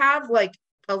see I have like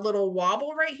a little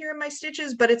wobble right here in my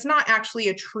stitches, but it's not actually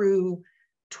a true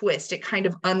twist. It kind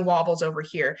of unwobbles over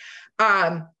here.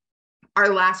 Our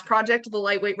last project, the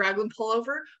lightweight raglan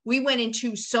pullover, we went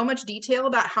into so much detail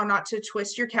about how not to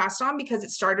twist your cast on because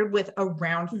it started with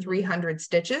around 300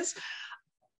 stitches.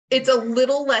 It's a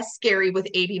little less scary with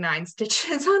 89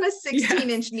 stitches on a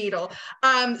 16-inch needle.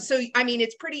 So, I mean,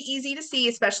 it's pretty easy to see,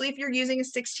 especially if you're using a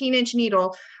 16-inch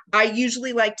needle. I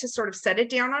usually like to sort of set it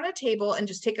down on a table and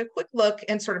just take a quick look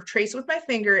and sort of trace with my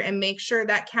finger and make sure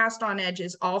that cast on edge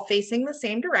is all facing the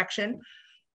same direction.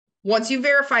 Once you've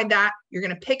verified that, you're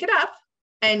going to pick it up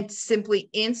and simply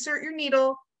insert your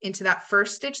needle into that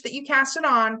first stitch that you cast it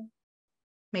on.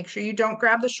 Make sure you don't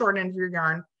grab the short end of your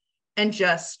yarn and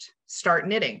just start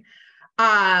knitting.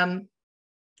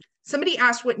 Somebody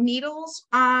asked what needles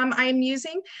I am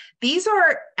using. These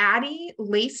are Addy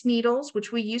lace needles,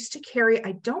 which we used to carry.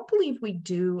 I don't believe we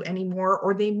do anymore,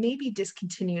 or they may be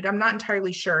discontinued. I'm not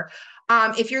entirely sure.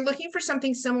 If you're looking for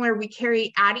something similar, we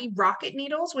carry Addy rocket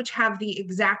needles, which have the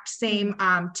exact same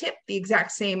tip, the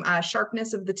exact same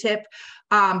sharpness of the tip,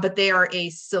 but they are a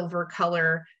silver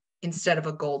color instead of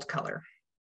a gold color.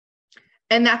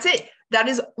 And that's it. That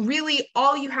is really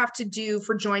all you have to do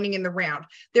for joining in the round.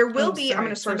 There will be, I'm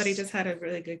going to somebody just had a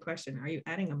really good question. Are you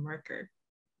adding a marker?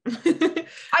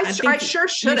 I sure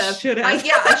should have. I sure should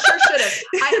have.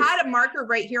 I had a marker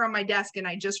right here on my desk and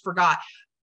I just forgot.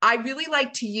 I really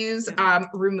like to use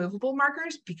removable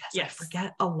markers because I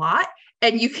forget a lot,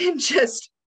 and you can just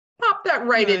Pop that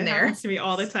right No, in it there. happens to me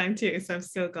all the time too. So I'm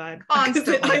so glad.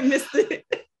 Constantly. I missed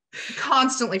it.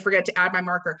 Constantly forget to add my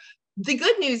marker. The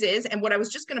good news is, and what I was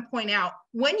just going to point out,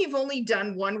 when you've only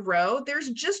done one row, there's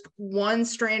just one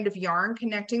strand of yarn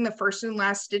connecting the first and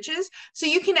last stitches. So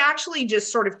you can actually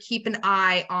just sort of keep an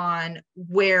eye on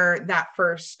where that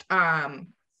first,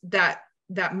 that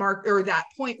mark or that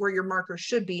point where your marker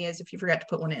should be is if you forget to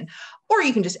put one in. Or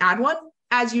you can just add one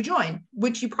as you join,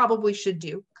 which you probably should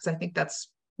do, because I think that's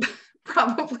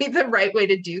probably the right way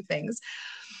to do things.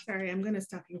 Sorry, I'm going to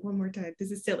stop you one more time. This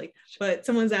is silly, but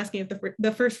someone's asking if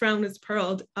the first round was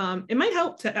purled. It might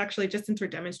help to actually, just since we're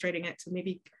demonstrating it, to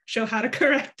maybe show how to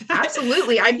correct that.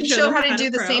 Absolutely. I can show how to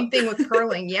do the same thing with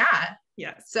purling. Yeah.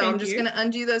 Yes. So I'm just going to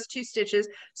undo those 2 stitches.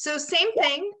 So same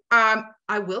thing.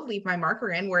 I will leave my marker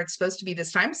in where it's supposed to be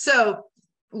this time. So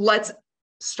let's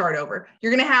start over.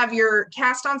 You're going to have your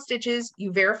cast on stitches.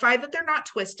 You verify that they're not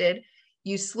twisted.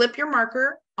 You slip your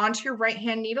marker onto your right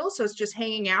hand needle. So it's just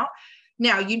hanging out.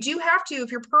 Now you do have to,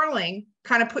 if you're purling,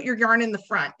 kind of put your yarn in the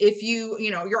front. If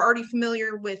you're already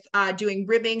familiar with doing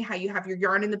ribbing, how you have your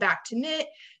yarn in the back to knit,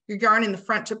 your yarn in the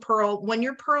front to purl. When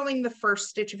you're purling the first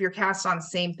stitch of your cast on,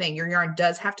 same thing. Your yarn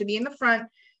does have to be in the front,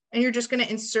 and you're just going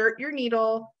to insert your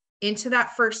needle into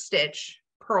that first stitch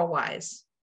purlwise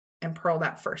and purl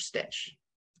that first stitch,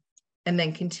 and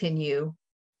then continue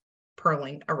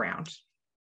purling around.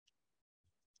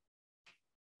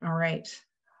 All right.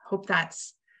 Hope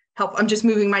that's help. I'm just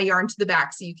moving my yarn to the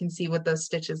back so you can see what those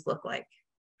stitches look like.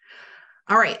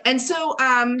 All right. And so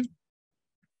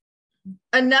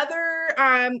another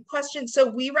question. So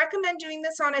we recommend doing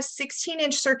this on a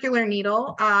 16-inch circular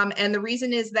needle. And the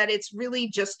reason is that it's really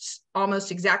just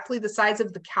almost exactly the size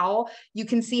of the cowl. You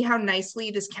can see how nicely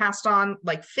this cast on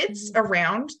like fits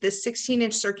around this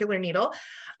 16-inch circular needle.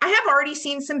 I have already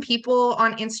seen some people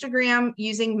on Instagram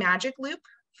using magic loop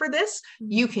for this.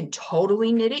 You can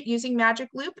totally knit it using magic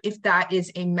loop if that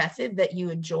is a method that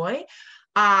you enjoy.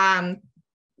 But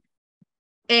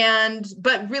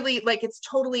really, like, it's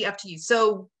totally up to you.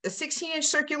 So a 16-inch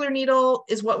circular needle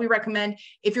is what we recommend.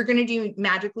 If you're going to do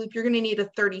magic loop, you're going to need a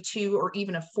 32 or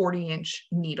even a 40-inch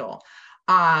needle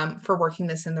for working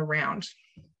this in the round.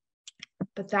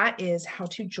 But that is how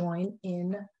to join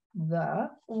in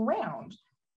the round.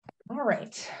 All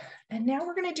right, and now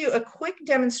we're going to do a quick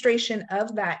demonstration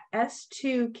of that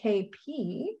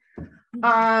S2KP.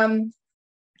 And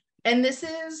this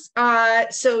is,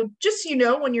 so just so you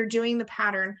know, when you're doing the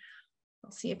pattern,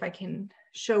 let's see if I can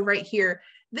show right here.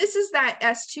 This is that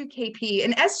S2KP,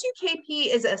 and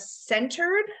S2KP is a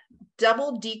centered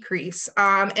double decrease.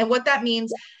 And what that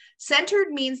means, centered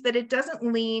means that it doesn't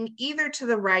lean either to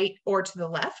the right or to the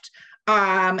left.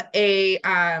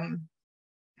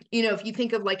 If you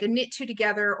think of like a knit 2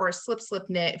 together or a slip slip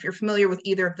knit, if you're familiar with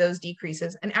either of those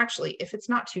decreases, and actually if it's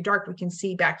not too dark, we can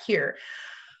see back here.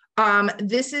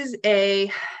 This is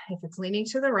if it's leaning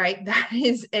to the right, that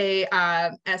is a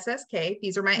SSK.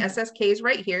 These are my SSKs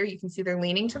right here. You can see they're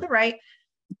leaning to the right.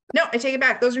 No, I take it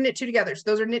back. Those are knit 2 togethers.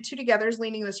 Those are knit 2 togethers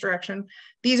leaning this direction.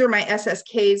 These are my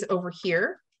SSKs over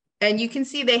here. And you can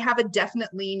see they have a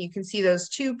definite lean. You can see those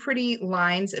 2 pretty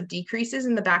lines of decreases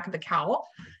in the back of the cowl.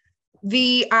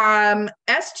 The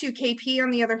S2KP,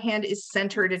 on the other hand, is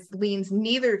centered. It leans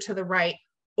neither to the right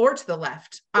or to the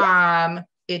left.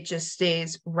 It just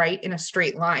stays right in a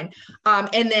straight line.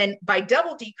 And then by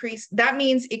double decrease, that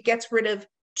means it gets rid of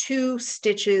 2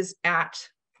 stitches at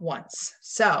once.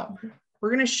 So we're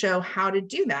going to show how to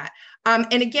do that.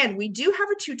 And again, we do have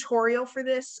a tutorial for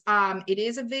this. It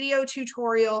is a video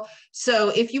tutorial. So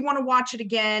if you want to watch it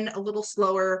again a little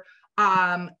slower,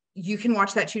 you can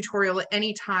watch that tutorial at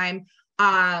any time.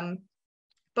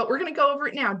 But we're going to go over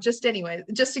it now, just in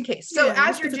case. So yeah,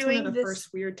 as you're doing one of the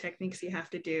first weird techniques you have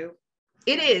to do.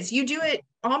 It is. You do it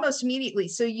almost immediately.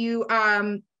 So you,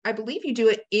 I believe you do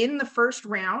it in the first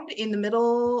round, in the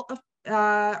middle of,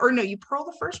 or no, you purl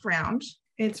the first round.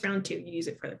 It's round 2. You use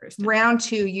it for the first time. Round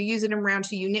 2, you use it in round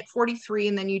 2. You knit 43,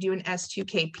 and then you do an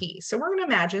S2KP. So we're going to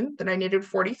imagine that I knitted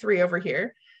 43 over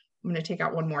here. I'm going to take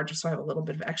out one more just so I have a little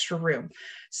bit of extra room.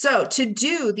 So to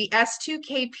do the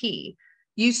S2KP,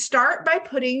 you start by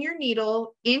putting your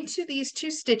needle into these 2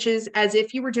 stitches as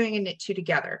if you were doing a knit 2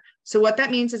 together. So what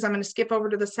that means is I'm going to skip over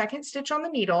to the second stitch on the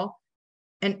needle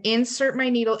and insert my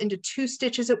needle into 2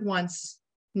 stitches at once,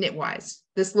 knitwise.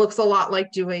 This looks a lot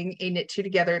like doing a knit 2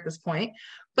 together at this point,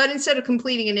 but instead of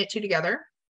completing a knit 2 together,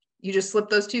 you just slip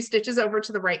those 2 stitches over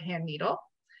to the right hand needle.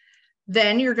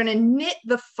 Then you're going to knit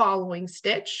the following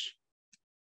stitch.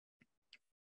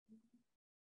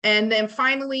 And then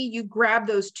finally, you grab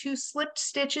those 2 slipped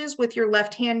stitches with your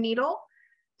left hand needle,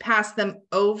 pass them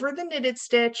over the knitted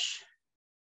stitch,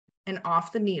 and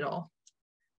off the needle.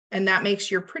 And that makes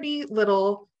your pretty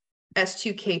little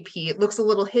S2KP. It looks a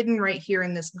little hidden right here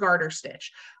in this garter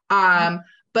stitch.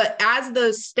 But as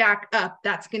those stack up,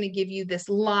 that's going to give you this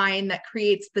line that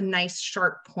creates the nice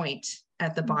sharp point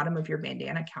at the bottom of your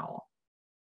bandana cowl.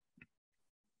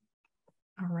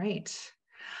 All right.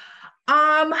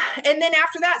 And then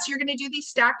after that, so you're going to do these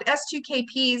stacked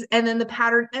S2KPs, and then the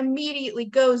pattern immediately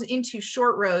goes into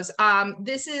short rows.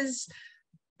 This is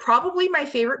probably my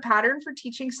favorite pattern for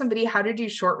teaching somebody how to do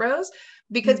short rows,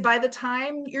 because by the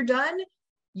time you're done,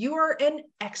 you are an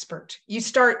expert. You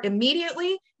start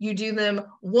immediately, you do them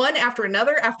one after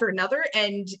another,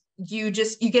 and you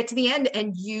get to the end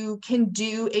and you can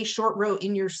do a short row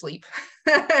in your sleep.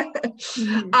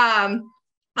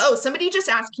 Oh, somebody just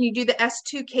asked, can you do the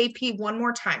S2KP one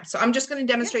more time? So I'm just going to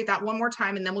demonstrate that one more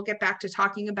time, and then we'll get back to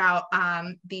talking about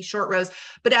the short rows.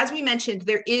 But as we mentioned,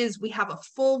 we have a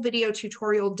full video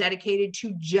tutorial dedicated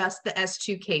to just the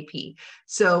S2KP.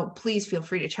 So please feel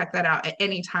free to check that out at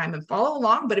any time and follow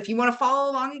along. But if you want to follow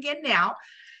along again now,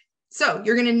 so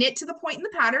you're going to knit to the point in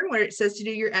the pattern where it says to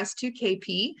do your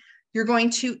S2KP. You're going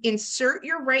to insert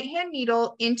your right hand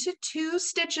needle into 2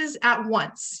 stitches at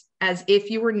once, as if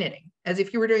you were knitting, as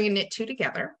if you were doing a knit 2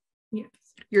 together. Yes.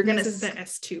 You're going to. This is the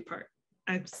S2 part.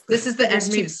 This is the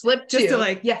S2, slip 2. Just to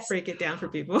like break it down for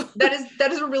people. That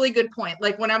is a really good point.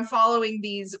 Like when I'm following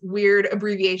these weird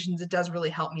abbreviations, it does really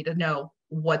help me to know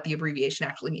what the abbreviation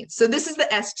actually means. So this is the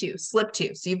S2, slip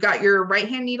 2. So you've got your right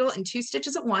hand needle in 2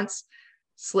 stitches at once,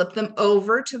 slip them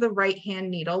over to the right hand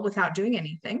needle without doing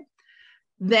anything.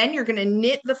 Then you're going to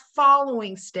knit the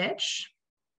following stitch.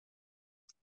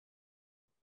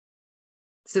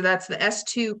 So that's the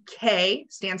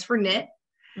S2K, stands for knit.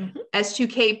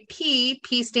 S2KP,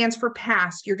 P stands for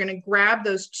pass. You're going to grab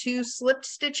those 2 slipped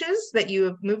stitches that you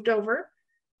have moved over.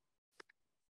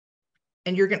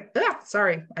 And you're going to,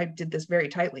 sorry, I did this very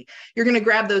tightly. You're going to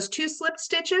grab those 2 slipped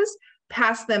stitches,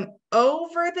 pass them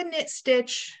over the knit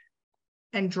stitch,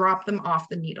 and drop them off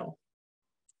the needle.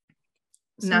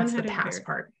 And that's the pass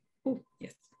part. Oh,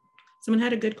 yes. Someone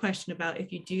had a good question about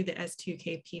if you do the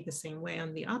S2KP the same way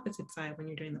on the opposite side when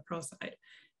you're doing the purl side.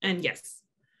 And yes,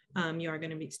 you are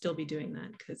going to still be doing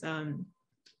that, because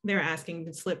they're asking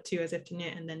to slip 2 as if to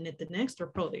knit and then knit the next, or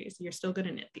purl these. You're still going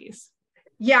to knit these.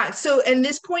 Yeah, so in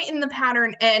this point in the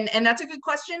pattern, and that's a good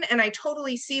question, and I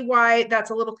totally see why that's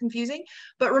a little confusing,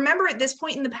 but remember at this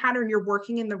point in the pattern, you're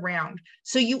working in the round.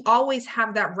 So you always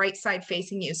have that right side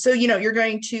facing you. So, you're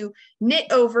going to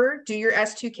knit over, do your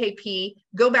S2KP,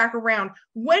 go back around.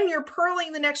 When you're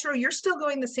purling the next row, you're still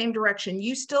going the same direction.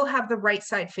 You still have the right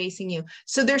side facing you.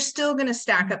 So they're still going to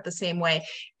stack up the same way.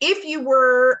 If you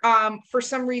were, for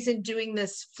some reason, doing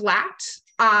this flat,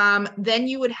 then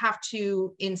you would have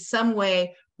to, in some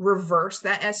way, reverse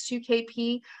that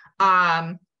S2KP.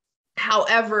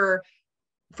 However,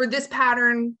 for this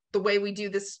pattern, the way we do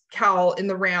this cowl in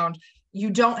the round, you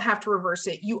don't have to reverse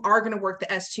it. You are going to work the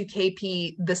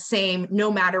S2KP the same, no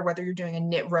matter whether you're doing a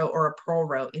knit row or a purl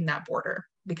row in that border,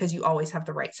 because you always have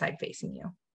the right side facing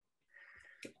you.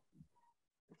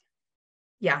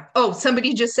 Yeah. Oh,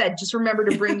 somebody just said, just remember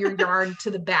to bring your yarn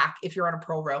to the back if you're on a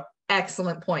purl row.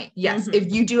 Excellent point. Yes,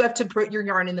 if you do have to put your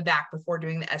yarn in the back before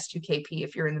doing the S2KP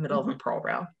if you're in the middle of a purl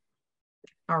row.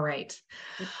 All right.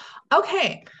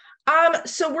 Okay.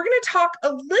 So we're going to talk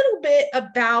a little bit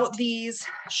about these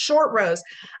short rows.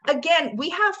 Again, we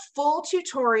have full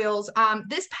tutorials.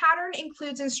 This pattern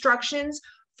includes instructions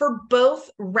for both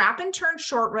wrap and turn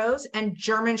short rows and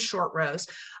German short rows.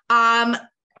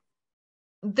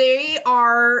 They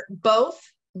are both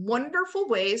wonderful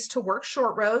ways to work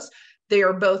short rows. They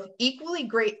are both equally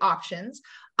great options.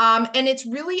 And it's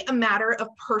really a matter of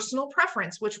personal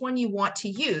preference, which one you want to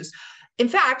use. In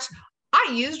fact,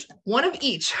 I used one of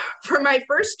each. For my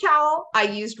first cowl, I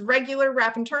used regular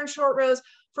wrap and turn short rows.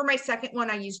 For my second one,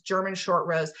 I used German short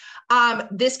rows.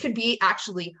 This could be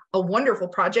actually a wonderful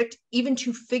project, even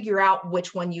to figure out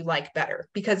which one you like better,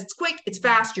 because it's quick, it's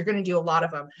fast, you're going to do a lot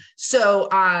of them. So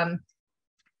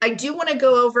I do want to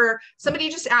go over, somebody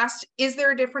just asked, is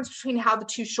there a difference between how the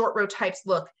 2 short row types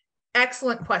look?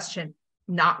 Excellent question.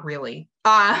 Not really.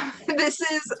 This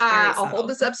is, I'll hold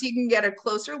this up so you can get a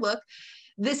closer look.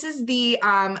 This is the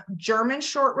German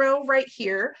short row right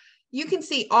here. You can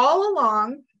see all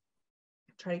along,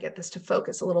 try to get this to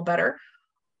focus a little better.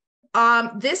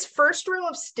 This first row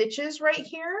of stitches right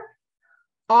here,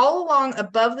 all along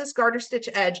above this garter stitch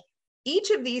edge,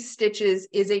 each of these stitches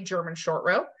is a German short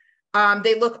row.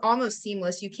 They look almost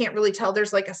seamless. You can't really tell.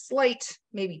 There's like a slight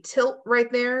maybe tilt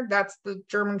right there. That's the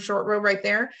German short row right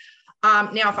there.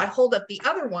 Now, if I hold up the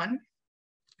other one,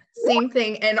 same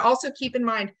thing. And also keep in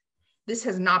mind, this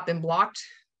has not been blocked.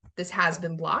 this has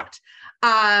been blocked.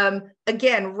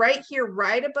 Again, right here,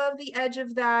 right above the edge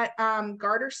of that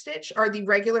garter stitch are the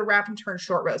regular wrap and turn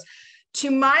short rows. To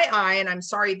my eye, and I'm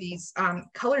sorry, these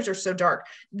colors are so dark,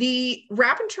 the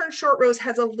wrap and turn short rows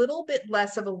has a little bit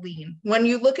less of a lean. When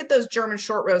you look at those German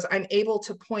short rows, I'm able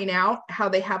to point out how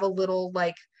they have a little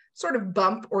like sort of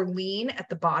bump or lean at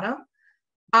the bottom.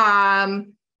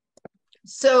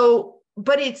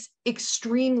 But it's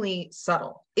extremely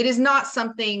subtle. It is not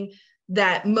something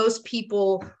that most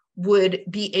people would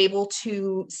be able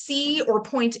to see or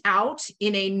point out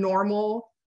in a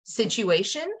normal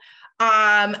situation.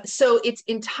 So it's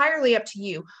entirely up to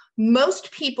you.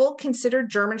 Most people consider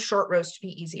German short rows to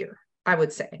be easier, I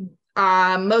would say.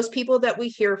 Most people that we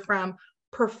hear from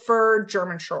prefer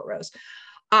German short rows.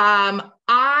 I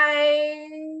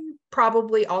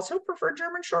probably also prefer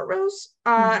German short rows.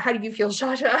 How do you feel,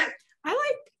 Shasha?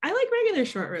 I like regular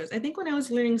short rows. I think when I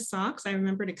was learning socks, I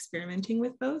remembered experimenting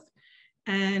with both,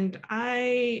 and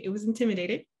I was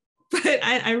intimidated, but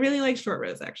I really like short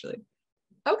rows actually.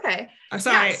 Okay. I'm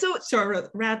sorry. Yeah, so short rows,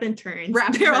 wrap and turns.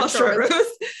 Wrap They're and all short rows.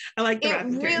 rows. I like the wrap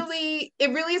and turns.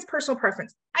 It really is personal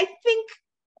preference. I think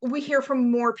we hear from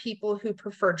more people who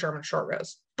prefer German short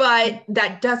rows, but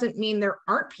that doesn't mean there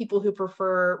aren't people who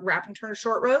prefer wrap and turn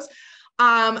short rows.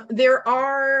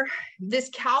 This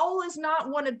cowl is not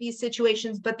one of these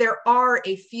situations, but there are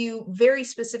a few very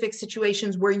specific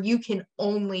situations where you can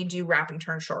only do wrap and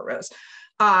turn short rows.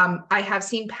 I have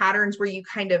seen patterns where you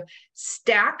kind of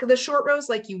stack the short rows,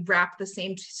 like you wrap the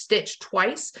same stitch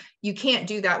twice. You can't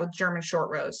do that with German short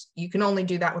rows. You can only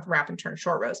do that with wrap and turn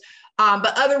short rows.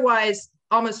 But otherwise,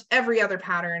 almost every other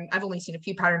pattern, I've only seen a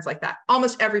few patterns like that.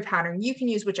 Almost every pattern, you can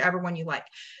use whichever one you like.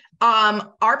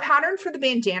 Our pattern for the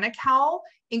bandana cowl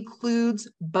includes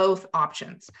both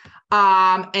options.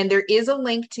 And there is a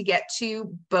link to get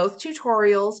to both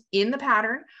tutorials in the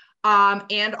pattern.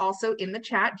 And also in the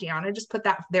chat. Gianna just put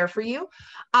that there for you.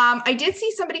 I did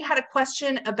see somebody had a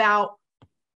question about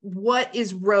what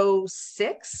is row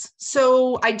 6.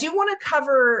 So I do want to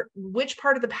cover which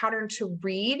part of the pattern to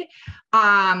read,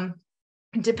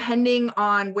 depending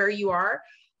on where you are,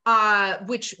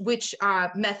 which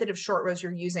method of short rows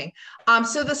you're using.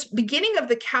 So this beginning of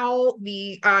the cowl,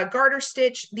 the garter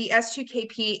stitch, the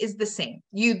S2KP is the same.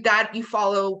 You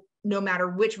follow no matter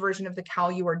which version of the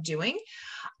cowl you are doing.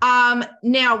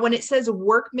 Now, when it says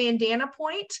work bandana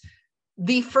point,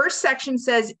 the first section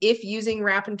says if using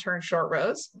wrap and turn short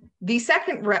rows. The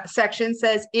second section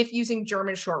says if using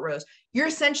German short rows. You're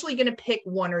essentially going to pick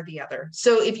one or the other.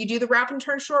 So if you do the wrap and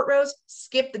turn short rows,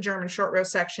 skip the German short row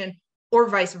section, or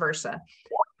vice versa.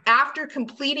 After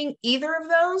completing either of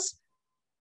those,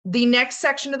 the next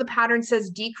section of the pattern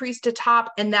says decrease to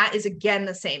top, and that is again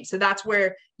the same. So that's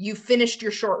where you finished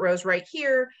your short rows right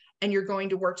here, and you're going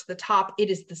to work to the top.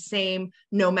 It is the same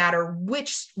no matter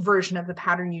which version of the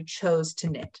pattern you chose to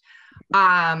knit.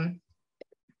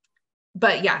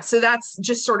 But yeah, so that's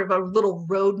just sort of a little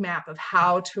roadmap of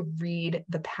how to read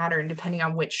the pattern depending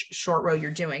on which short row you're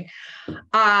doing.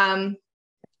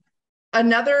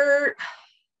 Another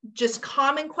just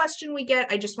common question we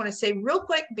get, I just want to say real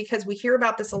quick, because we hear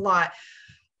about this a lot.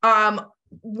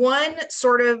 One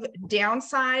sort of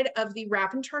downside of the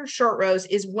wrap and turn short rows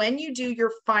is when you do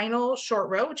your final short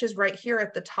row, which is right here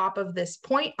at the top of this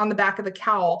point on the back of the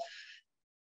cowl,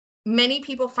 many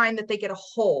people find that they get a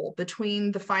hole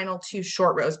between the final two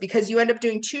short rows because you end up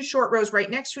doing two short rows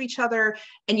right next to each other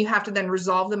and you have to then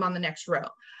resolve them on the next row.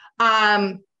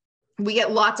 We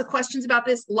get lots of questions about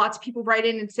this. Lots of people write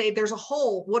in and say, there's a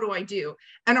hole, what do I do?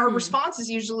 And our response is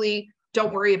usually,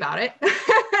 don't worry about it.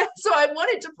 So I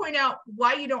wanted to point out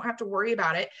why you don't have to worry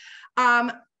about it.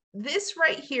 This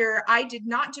right here, I did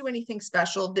not do anything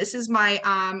special. This is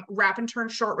my wrap and turn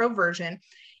short row version.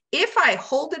 If I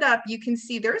hold it up, you can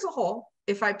see there's a hole.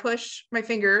 If I push my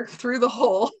finger through the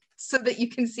hole so that you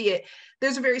can see it,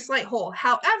 there's a very slight hole.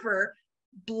 However,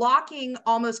 blocking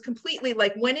almost completely,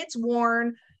 like when it's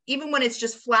worn, even when it's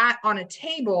just flat on a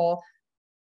table,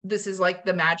 this is like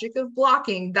the magic of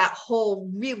blocking, that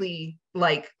hole really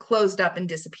like closed up and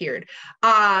disappeared.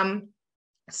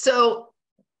 So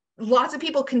lots of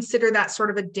people consider that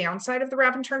sort of a downside of the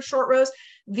wrap and turn short rows.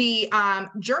 The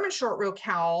German short row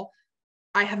cowl,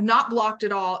 I have not blocked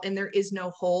at all and there is no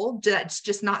hole. That's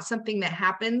just not something that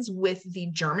happens with the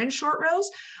German short rows.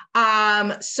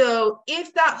 So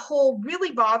if that hole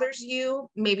really bothers you,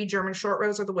 maybe German short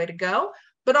rows are the way to go.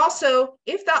 But also,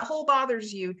 if that hole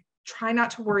bothers you, try not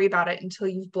to worry about it until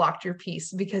you've blocked your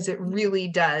piece, because it really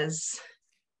does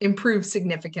improve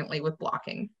significantly with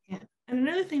blocking. Yeah. And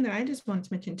another thing that I just wanted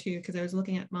to mention too, because I was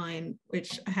looking at mine,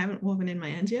 which I haven't woven in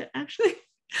my ends yet, actually.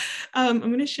 I'm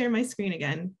going to share my screen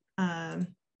again.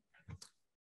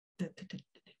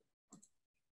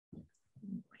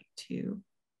 to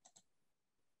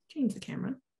change the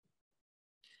camera.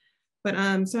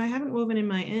 But so I haven't woven in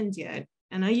my ends yet,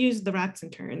 and I use the racks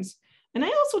and turns. And I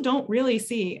also don't really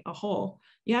see a hole.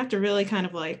 You have to really kind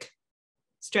of like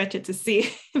stretch it to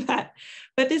see that.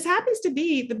 But this happens to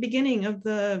be the beginning of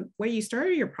where you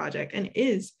started your project, and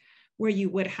is where you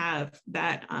would have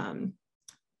that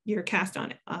your cast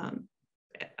on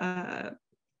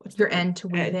your end to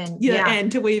weave in. Yeah,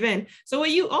 end to weave in. So what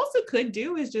you also could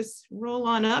do is just roll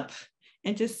on up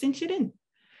and just cinch it in.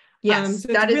 Yes,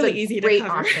 so that it's is really a easy great to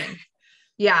cover. option.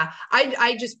 Yeah,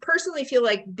 I just personally feel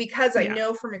like, because I Yeah.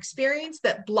 know from experience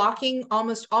that blocking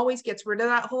almost always gets rid of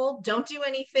that hole. Don't do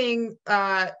anything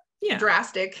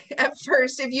drastic at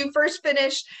first. If you first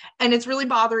finish and it's really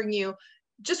bothering you,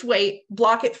 just wait,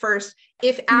 block it first.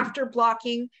 If after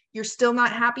blocking you're still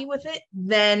not happy with it,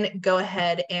 then go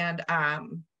ahead and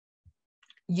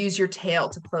use your tail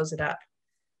to close it up.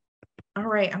 All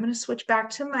right, I'm going to switch back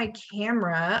to my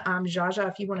camera.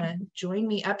 Jaja, if you want to join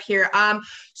me up here.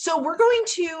 So we're going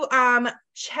to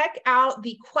check out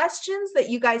the questions that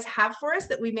you guys have for us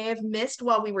that we may have missed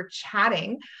while we were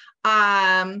chatting.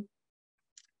 So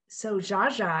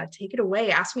Jaja, take it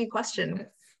away. Ask me a question.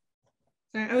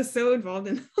 Sorry, I was so involved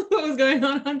in what was going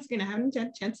on screen. I haven't had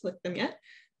a chance to look at them yet.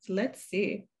 So let's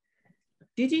see.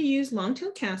 Did you use long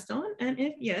tail cast on? And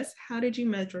if yes, how did you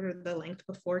measure the length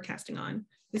before casting on?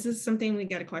 This is something we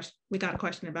got a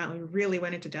question about. We really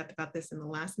went into depth about this in the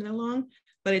last Knit-Along,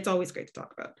 but it's always great to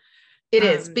talk about. It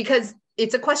is, because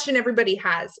it's a question everybody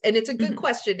has, and it's a good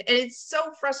question, and it's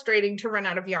so frustrating to run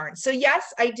out of yarn. So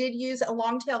yes, I did use a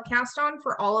long tail cast on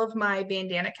for all of my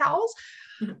bandana cowls.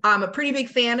 I'm a pretty big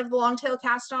fan of the long tail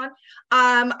cast on.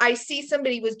 I see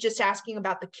somebody was just asking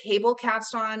about the cable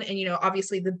cast on, and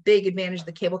obviously the big advantage of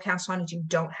the cable cast on is you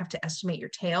don't have to estimate your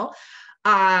tail.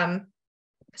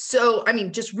 So, I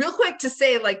mean, just real quick to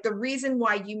say, like, the reason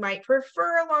why you might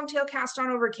prefer a long tail cast on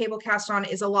over a cable cast on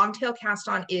is a long tail cast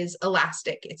on is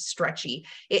elastic. It's stretchy.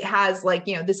 It has, like,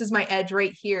 this is my edge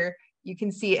right here. You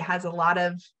can see it has a lot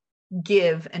of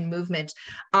give and movement.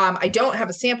 I don't have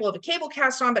a sample of a cable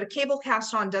cast on, but a cable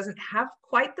cast on doesn't have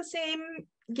quite the same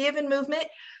give and movement.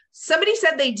 Somebody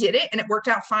said they did it and it worked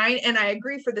out fine. And I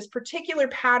agree, for this particular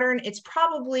pattern, it's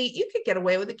probably, you could get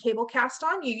away with a cable cast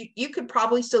on. You could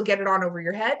probably still get it on over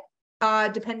your head,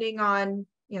 depending on,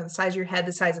 the size of your head,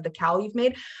 the size of the cowl you've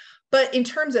made. But in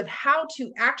terms of how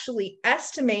to actually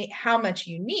estimate how much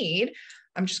you need,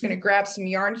 I'm just going to grab some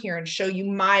yarn here and show you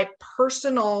my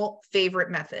personal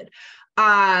favorite method.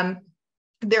 You'll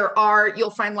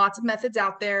find lots of methods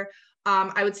out there.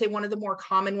 I would say one of the more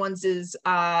common ones is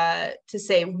to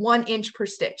say 1 inch per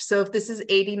stitch. So if this is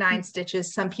 89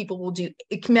 stitches, some people will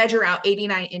measure out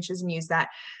 89 inches and use that.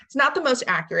 It's not the most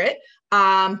accurate,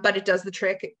 but it does the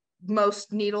trick.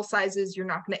 Most needle sizes, you're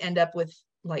not going to end up with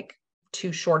like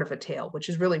too short of a tail, which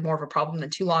is really more of a problem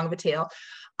than too long of a tail.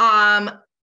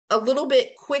 A little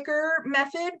bit quicker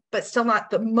method, but still not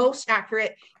the most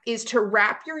accurate, is to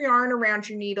wrap your yarn around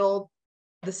your needle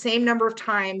the same number of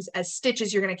times as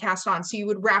stitches you're going to cast on. So you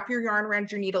would wrap your yarn around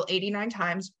your needle 89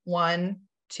 times, 1,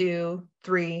 2,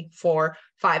 3, 4,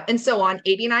 5, and so on,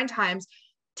 89 times.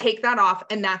 Take that off,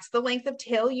 and that's the length of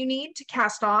tail you need to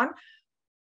cast on.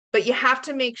 But you have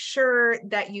to make sure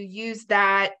that you use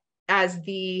that as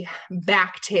the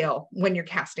back tail when you're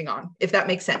casting on, if that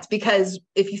makes sense. Because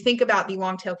if you think about the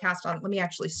long tail cast on, let me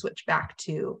actually switch back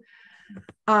to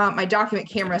my document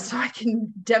camera so I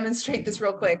can demonstrate this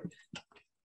real quick.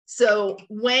 So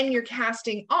when you're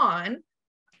casting on,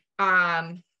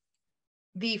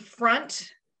 the front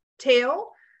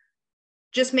tail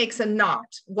just makes a knot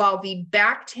while the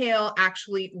back tail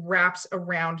actually wraps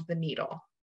around the needle.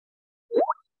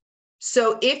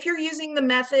 So if you're using the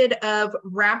method of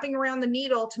wrapping around the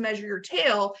needle to measure your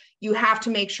tail, you have to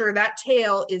make sure that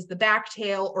tail is the back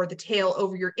tail or the tail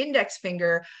over your index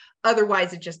finger.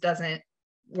 Otherwise, it just doesn't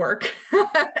work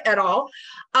at all.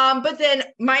 But then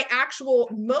my actual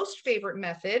most favorite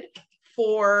method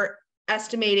for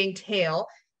estimating tail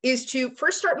is to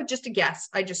first start with just a guess.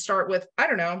 I just start with, I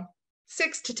don't know,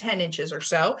 6 to 10 inches or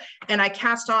so, and I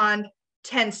cast on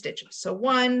 10 stitches. So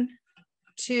 1,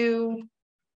 2,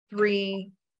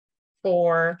 3,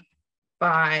 4,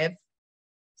 5,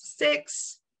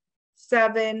 6,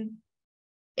 7,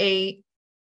 8,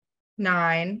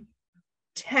 9,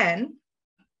 10.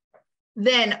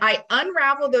 Then I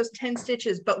unravel those 10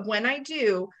 stitches, but when I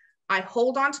do, I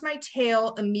hold onto my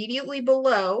tail immediately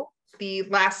below the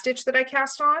last stitch that I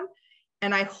cast on,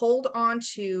 and I hold on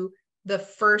to the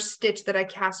first stitch that I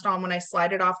cast on when I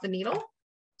slide it off the needle.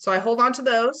 So I hold on to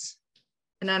those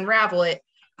and unravel it.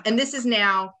 And this is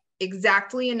now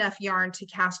exactly enough yarn to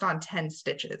cast on 10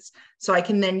 stitches. So I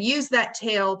can then use that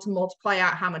tail to multiply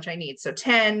out how much I need. So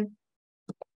 10,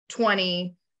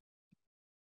 20,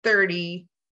 30,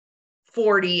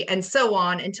 40, and so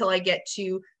on until I get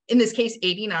to, in this case,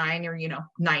 89 or,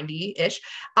 90-ish.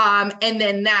 And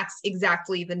then that's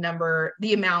exactly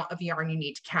the amount of yarn you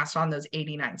need to cast on those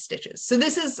 89 stitches. So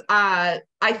this is, I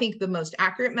think, the most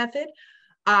accurate method.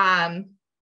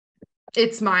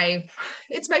 It's my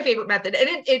favorite method. And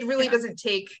it really doesn't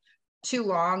take too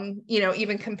long,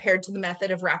 even compared to the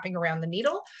method of wrapping around the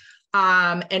needle.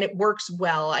 And it works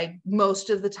well. Most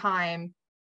of the time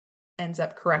ends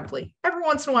up correctly. Every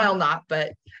once in a while not,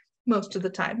 but most of the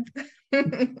time.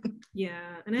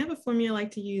 Yeah, and I have a formula I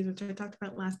like to use, which I talked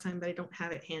about last time, but I don't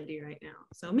have it handy right now.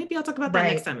 So maybe I'll talk about that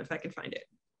next time if I can find it.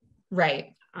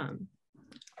 Right.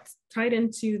 Tied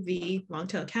into the long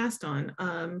tail cast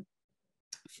on,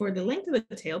 for the length of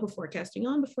the tail before casting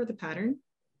on, before the pattern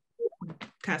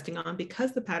casting on,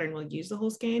 because the pattern will use the whole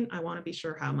skein, I want to be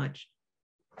sure how much.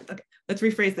 Okay, let's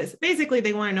rephrase this. Basically,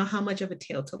 they want to know how much of a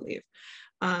tail to leave.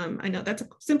 I know that's a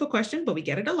simple question, but we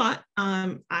get it a lot.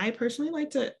 I personally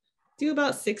like to do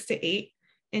about 6 to 8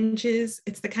 inches.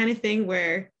 It's the kind of thing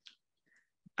where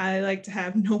I like to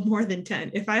have no more than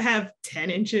 10. If I have 10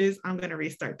 inches, I'm going to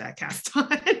restart that cast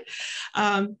on.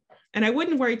 And I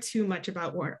wouldn't worry too much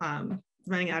about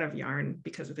running out of yarn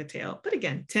because of the tail. But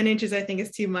again, 10 inches, I think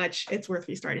is too much. It's worth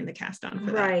restarting the cast on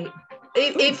for right. that.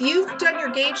 If you've done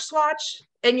your gauge swatch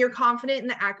and you're confident in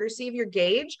the accuracy of your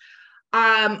gauge,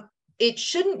 it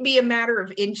shouldn't be a matter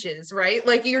of inches, right?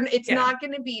 Like it's not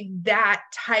going to be that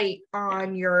tight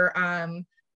on your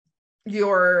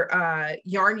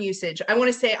yarn usage. I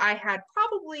want to say I had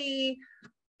probably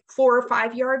 4 or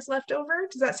 5 yards left over.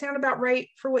 Does that sound about right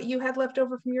for what you had left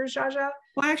over from yours, Jaja?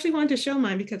 Well, I actually wanted to show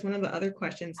mine because one of the other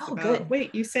questions is about,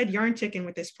 wait, you said yarn chicken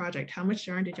with this project. How much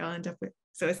yarn did y'all end up with?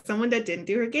 So as someone that didn't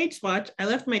do her gauge swatch, I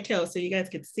left my tail so you guys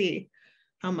could see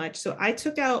how much. So I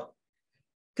took out,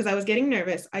 because I was getting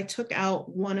nervous, I took out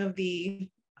one of the,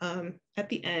 at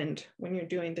the end, when you're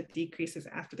doing the decreases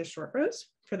after the short rows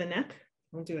for the neck,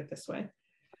 I'll do it this way.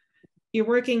 You're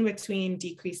working between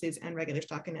decreases and regular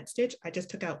stockinette stitch. I just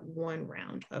took out 1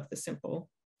 round of the simple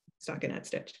stockinette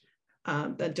stitch,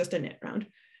 just a knit round.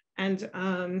 And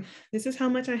this is how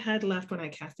much I had left when I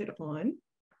cast it on.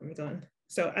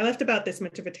 So I left about this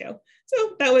much of a tail.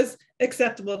 So that was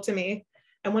acceptable to me.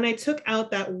 And when I took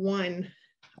out that 1,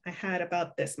 I had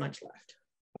about this much left.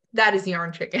 That is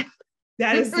yarn chicken.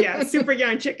 That is, yeah, super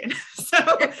yarn chicken. So,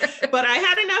 but I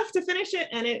had enough to finish it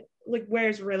and it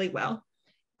wears really well.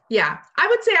 Yeah, I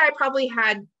would say I probably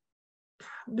had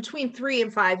between 3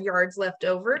 and 5 yards left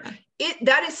over.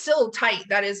 That is still tight.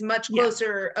 That is much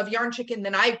closer of yarn chicken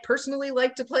than I personally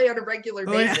like to play on a regular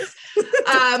basis.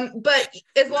 But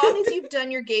as long as you've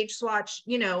done your gauge swatch,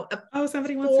 a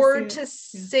 4 to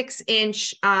 6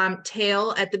 inch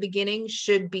tail at the beginning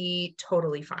should be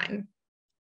totally fine.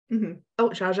 Mm-hmm. Oh,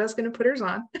 Jaja's going to put hers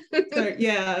on. So,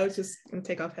 yeah, I was just going to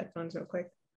take off headphones real quick.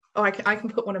 Oh, I can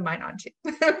put one of mine on too.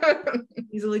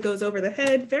 Easily goes over the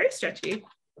head, very stretchy.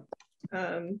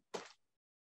 I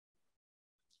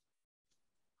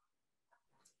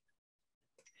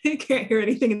can't hear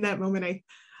anything in that moment. I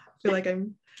feel like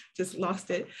I'm just lost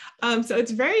it. So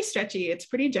it's very stretchy. It's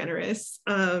pretty generous.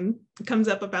 It comes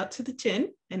up about to the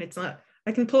chin, and it's not,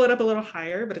 I can pull it up a little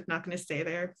higher, but it's not going to stay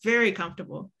there. Very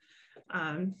comfortable.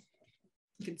 You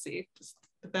can see just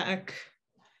the back.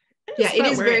 Yeah, it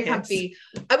is very comfy.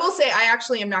 I will say I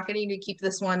actually am not getting to keep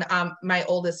this one. My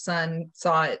oldest son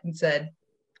saw it and said,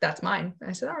 "That's mine." And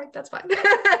I said, "All right, that's fine."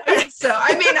 So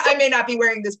I may not be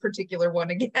wearing this particular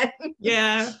one again.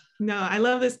 Yeah, no, I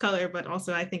love this color, but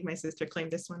also I think my sister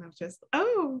claimed this one. I was just,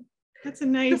 oh, that's a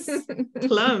nice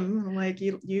plum. I'm like,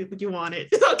 you want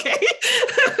it? Okay.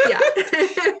 Yeah.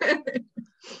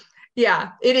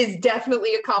 Yeah, it is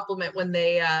definitely a compliment when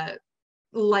they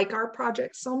like our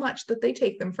projects so much that they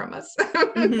take them from us.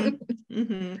 Mm-hmm.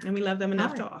 Mm-hmm. And we love them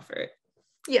enough to offer it.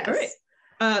 Yes. All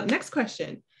right. Next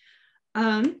question.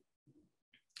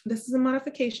 This is a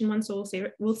modification one, so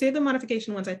we'll save the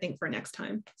modification ones, I think, for next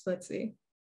time. So let's see.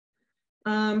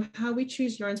 How we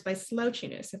choose yarns by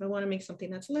slouchiness. If I want to make something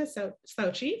that's less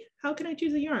slouchy, how can I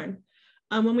choose a yarn?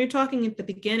 When we were talking at the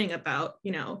beginning about,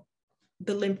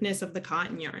 the limpness of the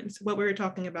cotton yarns, what we were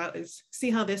talking about is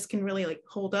see how this can really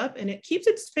hold up, and it keeps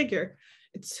its figure.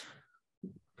 It's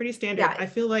pretty standard. Yeah, I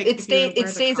feel like it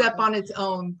stays up on its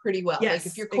own pretty well. Yes, like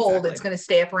if you're cold, it's going to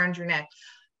stay up around your neck.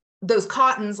 Those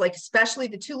cottons, especially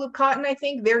the tulip cotton, I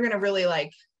think they're going to really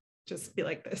just be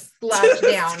like this, slouch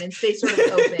down and stay sort of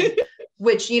open,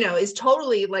 which is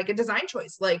totally a design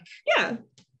choice.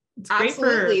 It's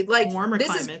Absolutely. great for like warmer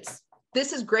climates.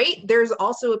 This is great. There's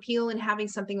also appeal in having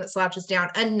something that slouches down.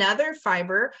 Another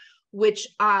fiber, which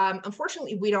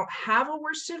unfortunately we don't have a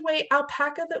worsted weight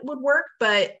alpaca that would work,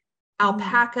 but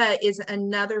alpaca is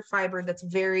another fiber that's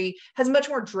has much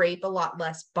more drape, a lot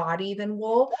less body than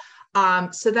wool.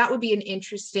 So that would be an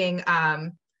interesting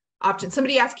option.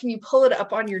 Somebody asked, can you pull it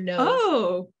up on your nose?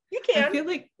 Oh, you can. I feel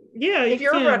like, yeah, if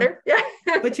you're a runner. Yeah.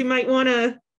 But you might want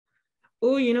to,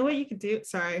 oh, you know what you could do?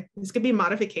 Sorry, this could be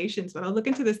modifications, but I'll look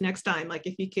into this next time. Like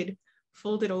if you could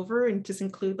fold it over and just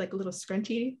include like a little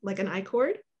scrunchie, like an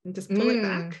I-cord, and just pull it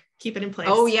back, keep it in place.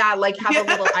 Oh yeah, like have a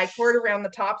little I-cord around the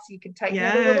top so you can tighten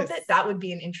it a little bit. That would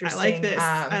be an interesting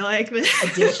I like this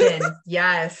addition.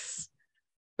 Yes.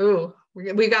 Ooh,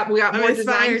 we got more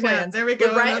design plans. There we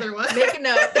go. Another one. Make a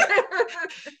note.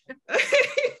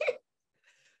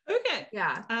 Okay.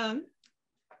 Yeah.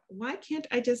 Why can't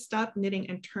I just stop knitting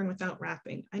and turn without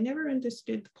wrapping? I never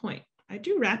understood the point. I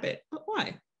do wrap it, but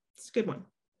why? It's a good one.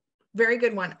 Very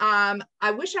good one.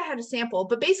 I wish I had a sample,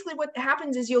 but basically what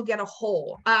happens is you'll get a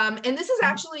hole. And this is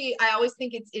actually, I always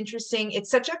think it's interesting. It's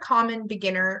such a common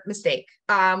beginner mistake.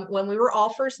 When we were all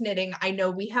first knitting, I know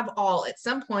we have all at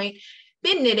some point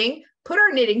been knitting, put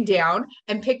our knitting down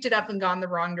and picked it up and gone the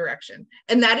wrong direction.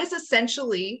 And that is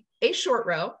essentially a short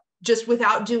row, just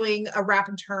without doing a wrap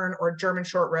and turn or German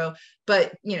short row.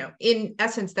 But, you know, in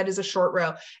essence, that is a short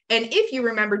row. And if you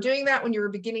remember doing that when you were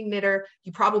a beginning knitter,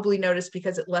 you probably noticed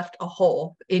because it left a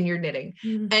hole in your knitting.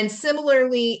 And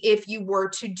similarly, if you were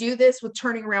to do this with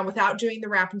turning around without doing the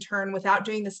wrap and turn, without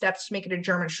doing the steps to make it a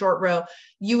German short row,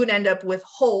 you would end up with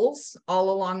holes all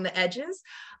along the edges.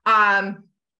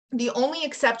 The only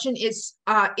exception is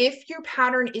if your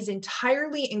pattern is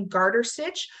entirely in garter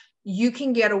stitch, you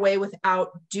can get away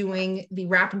without doing the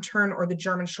wrap and turn or the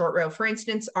German short row. For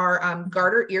instance, our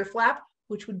garter ear flap,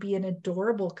 which would be an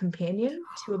adorable companion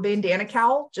to a bandana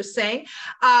cowl, just saying,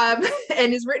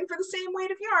 and is written for the same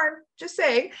weight of yarn, just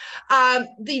saying.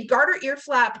 The garter ear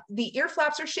flap, the ear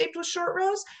flaps are shaped with short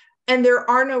rows, and there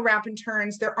are no wrap and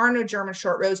turns, there are no German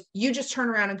short rows. You just turn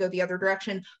around and go the other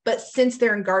direction. But since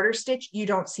they're in garter stitch, you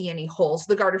don't see any holes.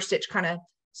 The garter stitch kind of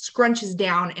scrunches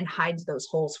down and hides those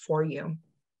holes for you.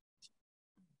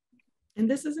 And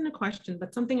this isn't a question,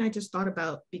 but something I just thought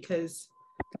about because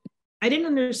I didn't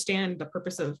understand the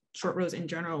purpose of short rows in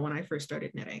general when I first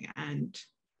started knitting, and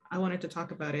I wanted to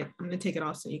talk about it. I'm going to take it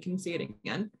off so you can see it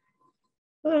again.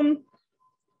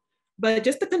 But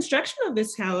just the construction of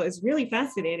this cowl is really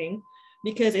fascinating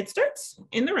because it starts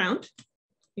in the round.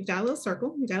 You've got a little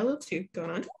circle, you've got a little tube going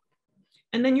on,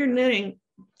 and then you're knitting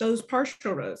those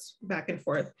partial rows back and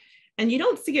forth. And you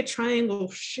don't see a triangle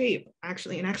shape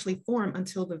actually form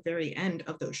until the very end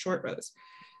of those short rows.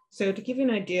 So to give you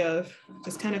an idea of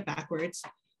just kind of backwards,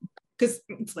 because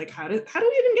it's like, how do we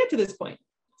even get to this point?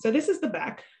 So this is the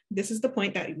back. This is the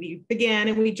point that we began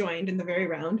and we joined in the very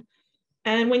round.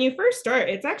 And when you first start,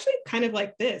 it's actually kind of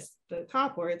like this, the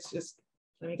top, where it's just,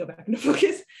 let me go back into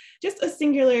focus, just a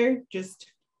singular, just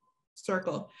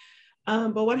circle.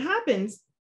 But what happens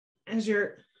as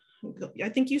I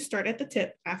think you start at the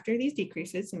tip after these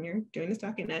decreases and you're doing the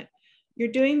stockinette,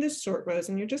 you're doing the short rows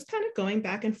and you're just kind of going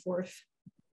back and forth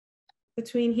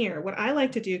between here. What I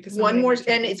like to do, because one more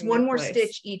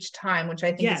stitch each time, which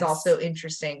I think is also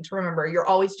interesting to remember. You're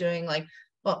always doing like,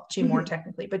 well, two more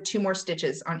technically, but two more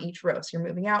stitches on each row. So you're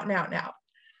moving out and out and out.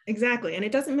 Exactly. And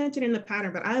it doesn't mention in the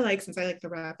pattern, but since I like the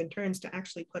wrap and turns, to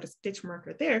actually put a stitch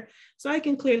marker there so I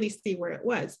can clearly see where it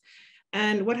was.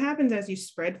 And what happens as you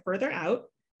spread further out,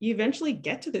 you eventually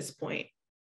get to this point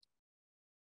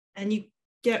and you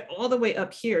get all the way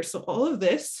up here. So all of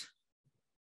this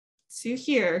to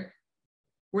here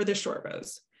were the short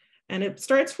rows, and it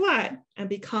starts flat and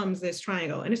becomes this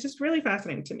triangle. And it's just really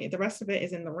fascinating to me. The rest of it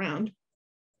is in the round.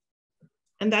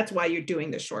 And that's why you're doing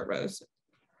the short rows.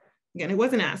 Again, it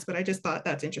wasn't asked, but I just thought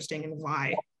that's interesting and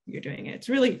why you're doing it. It's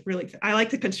really, really, I like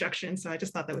the construction. So I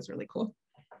just thought that was really cool.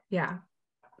 Yeah.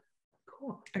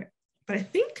 Cool. Okay. But I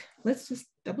think let's just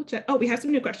double check. Oh, we have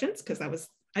some new questions because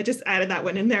I just added that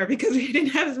one in there because we didn't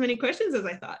have as many questions as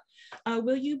I thought.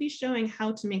 Will you be showing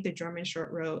how to make the German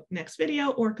short row next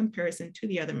video or comparison to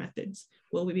the other methods?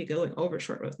 Will we be going over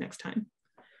short rows next time?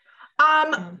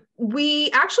 We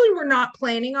actually were not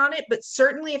planning on it, but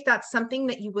certainly if that's something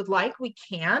that you would like, we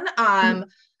can.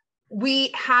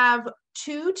 We have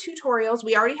two tutorials.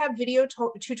 We already have video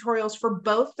tutorials for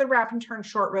both the wrap and turn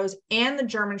short rows and the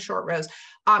German short rows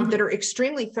that are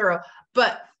extremely thorough.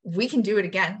 but we can do it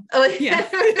again. Yeah.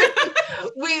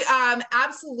 We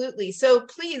absolutely. So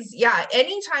please, yeah,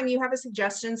 anytime you have a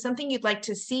suggestion, something you'd like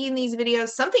to see in these videos,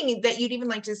 something that you'd even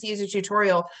like to see as a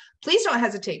tutorial, please don't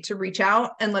hesitate to reach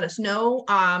out and let us know,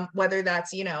 whether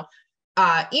that's,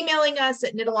 emailing us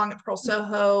at Knit-Along at Purl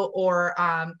Soho or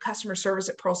customer service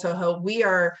at Purl Soho.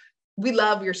 We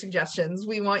love your suggestions.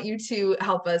 We want you to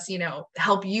help us,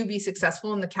 help you be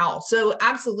successful in the cowl. So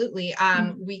absolutely,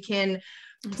 we can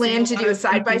plan to do a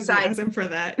side-by-side for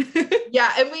that.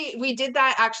 Yeah, and we did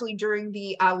that actually during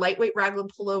the lightweight raglan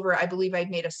pullover. I believe I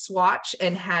made a swatch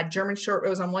and had German short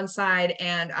rows on one side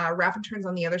and wrap and turns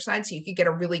on the other side, so you could get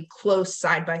a really close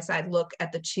side-by-side look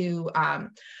at the two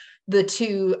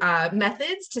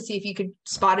methods to see if you could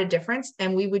spot a difference.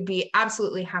 And we would be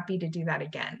absolutely happy to do that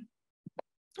again.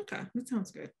 Okay, that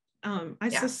sounds good. I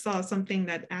just saw something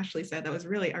that Ashley said that was I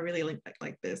really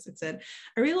like this. It said,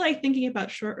 I really like thinking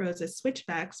about short rows as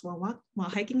switchbacks while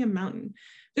hiking a mountain.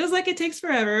 Feels like it takes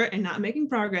forever and not making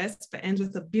progress, but ends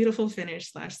with a beautiful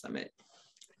finish / summit.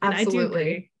 And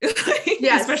absolutely. I do agree.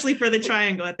 Yes. Especially for the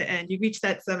triangle at the end, you reach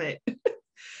that summit.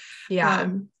 Yeah.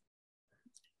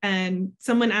 And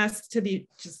someone asked to be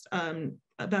just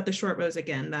about the short rows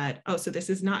again, that,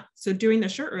 so during the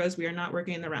short rows, we are not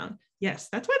working in the round. Yes,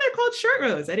 that's why they're called short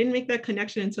rows. I didn't make that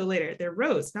connection until later. They're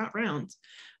rows, not rounds.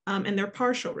 And they're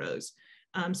partial rows.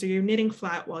 So you're knitting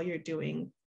flat while you're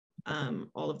doing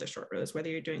all of the short rows, whether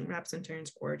you're doing wraps and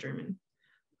turns or German.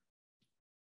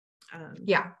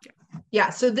 Yeah.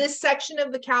 So this section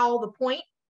of the cowl, the point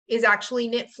is actually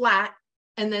knit flat.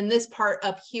 And then this part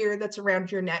up here that's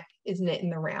around your neck is knit in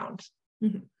the round.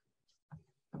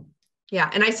 Mm-hmm. Yeah.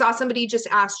 And I saw somebody just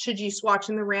ask, should you swatch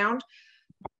in the round?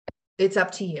 It's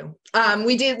up to you.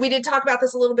 We did talk about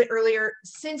this a little bit earlier.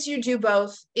 Since you do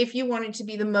both, if you wanted to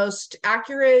be the most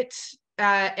accurate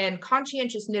and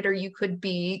conscientious knitter you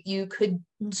could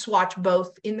swatch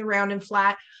both in the round and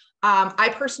flat.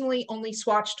 I personally only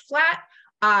swatched flat,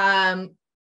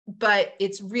 but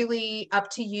it's really up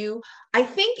to you. I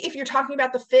think if you're talking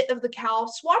about the fit of the cowl,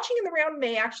 swatching in the round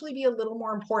may actually be a little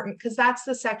more important because that's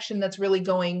the section that's really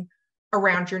going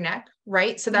around your neck,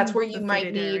 right? So that's where you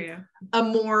might need a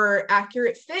more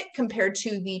accurate fit compared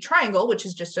to the triangle, which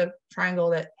is just a triangle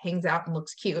that hangs out and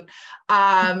looks cute.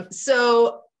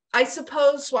 So I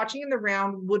suppose swatching in the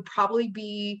round would probably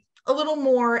be a little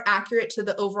more accurate to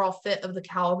the overall fit of the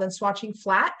cowl than swatching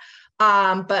flat.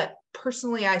 But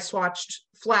personally, I swatched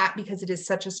flat because it is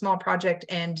such a small project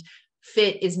and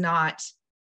fit is not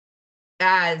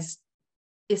as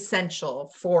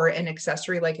essential for an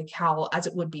accessory like a cowl as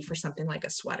it would be for something like a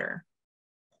sweater.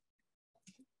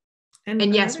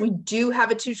 And yes, we do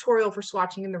have a tutorial for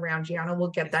swatching in the round, Gianna. We'll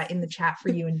get that in the chat for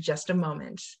you in just a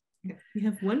moment. We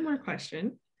have one more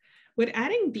question. Would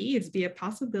adding beads be a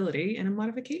possibility and a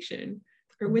modification,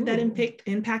 or would that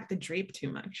impact the drape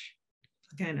too much?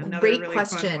 Again, another great really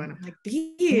question. Fun one. I'm like,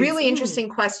 beads. Really interesting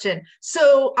question.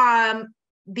 So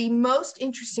the most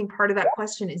interesting part of that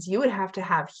question is you would have to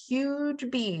have huge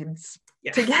beads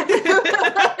to get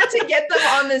them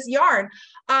on this yarn.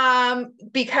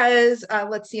 Because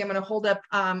let's see, I'm going to hold up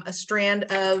a strand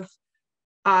of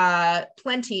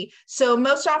plenty. So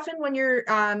most often when you're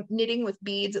knitting with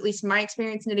beads, at least in my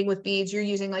experience knitting with beads, you're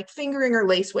using like fingering or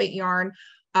lace weight yarn,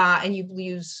 and you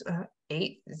use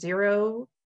 80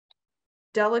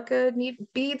 Delica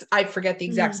beads. I forget the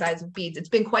exact size of beads. It's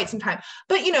been quite some time,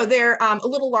 but they're a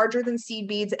little larger than seed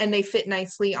beads and they fit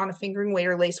nicely on a fingering weight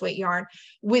or lace weight yarn.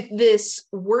 With this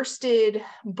worsted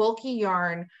bulky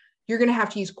yarn, you're going to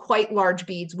have to use quite large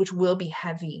beads, which will be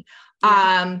heavy.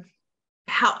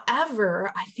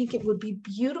 However, I think it would be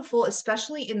beautiful,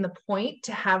 especially in the point,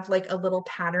 to have like a little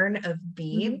pattern of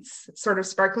beads sort of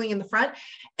sparkling in the front,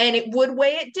 and it would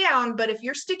weigh it down. But if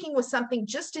you're sticking with something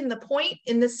just in the point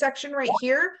in this section right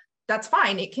here, that's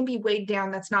fine. It can be weighed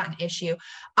down. That's not an issue.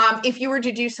 If you were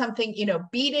to do something,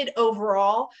 beaded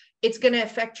overall, it's going to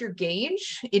affect your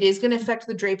gauge. It is going to affect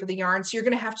the drape of the yarn. So you're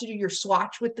going to have to do your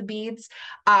swatch with the beads,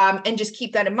 and just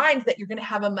keep that in mind that you're going to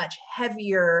have a much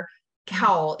heavier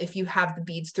cowl if you have the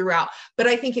beads throughout. But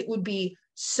I think it would be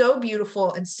so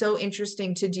beautiful and so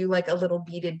interesting to do like a little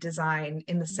beaded design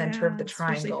in the center of the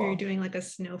triangle. Especially if you're doing like a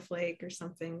snowflake or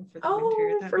something for the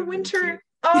winter. That'd for winter.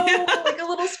 Oh, like a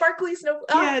little sparkly snow.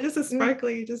 Yeah, just a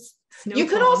sparkly, just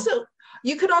snowfall.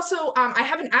 You could also, I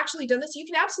haven't actually done this. You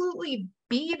can absolutely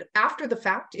bead after the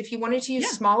fact. If you wanted to use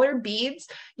smaller beads,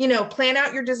 plan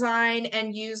out your design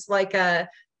and use like a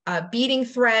beading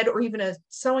thread or even a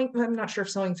sewing. I'm not sure if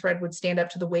sewing thread would stand up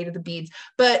to the weight of the beads,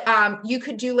 but you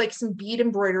could do like some bead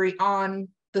embroidery on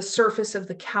the surface of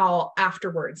the cowl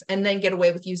afterwards and then get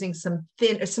away with using some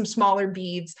smaller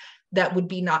beads that would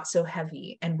be not so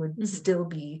heavy and would still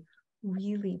be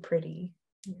really pretty.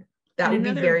 That would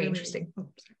be very interesting. Oh,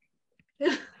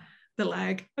 sorry. The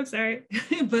lag, I'm sorry.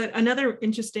 But another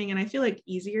interesting and I feel like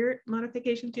easier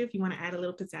modification too, if you want to add a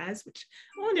little pizzazz, which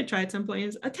I wanted to try at some point,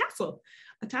 is a tassel.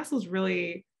 A tassel is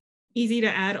really easy to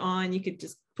add on. You could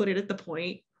just put it at the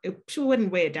point. It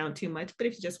wouldn't weigh it down too much, but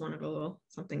if you just wanted a little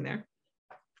something there.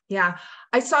 Yeah,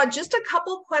 I saw just a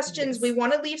couple questions. Yes. We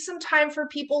want to leave some time for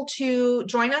people to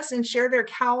join us and share their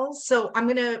cowls. So I'm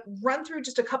going to run through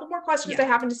just a couple more questions I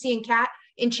happen to see in chat.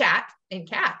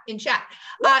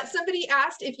 Somebody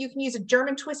asked if you can use a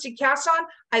German twisted cast on.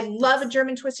 I love a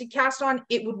German twisted cast on.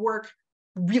 It would work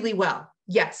really well.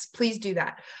 Yes, please do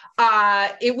that.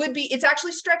 It's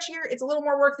actually stretchier. It's a little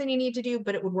more work than you need to do,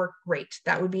 but it would work great.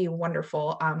 That would be a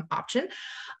wonderful option.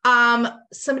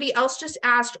 Somebody else just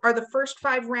asked, are the first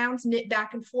 5 rounds knit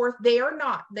back and forth? They are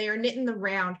not. They are knit in the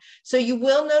round. So you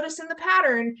will notice in the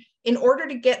pattern, in order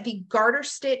to get the garter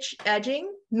stitch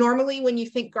edging, normally when you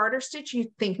think garter stitch, you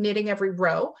think knitting every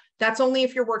row. That's only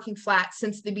if you're working flat.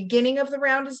 Since the beginning of the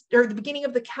round the beginning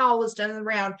of the cowl is done in the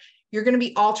round, you're going to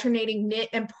be alternating knit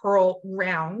and purl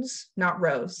rounds, not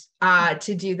rows,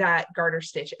 to do that garter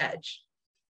stitch edge.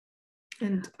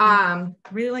 And I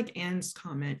really like Anne's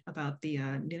comment about the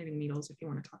knitting needles, if you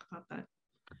want to talk about that.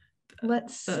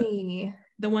 Let's see.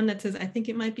 The one that says, I think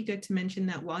it might be good to mention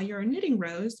that while you're knitting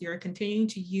rows, you're continuing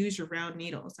to use your round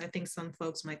needles. I think some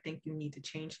folks might think you need to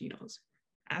change needles.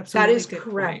 Absolutely. That is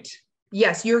correct. Point.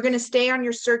 Yes, you're going to stay on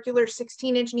your circular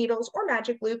 16-inch needles or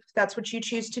magic loop, if that's what you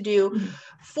choose to do,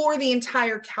 for the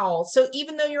entire cowl. So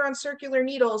even though you're on circular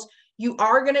needles, you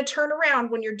are going to turn around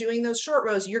when you're doing those short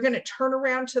rows. You're going to turn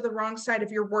around to the wrong side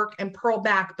of your work and purl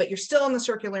back, but you're still on the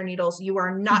circular needles. You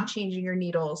are not changing your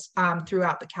needles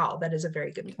throughout the cowl. That is a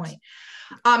very good point.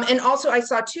 And also, I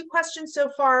saw 2 questions so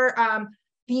far.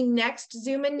 The next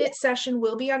Zoom and Knit session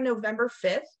will be on November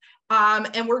 5th.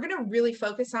 And we're going to really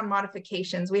focus on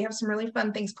modifications. We have some really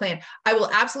fun things planned. I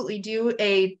will absolutely do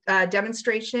a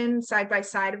demonstration side by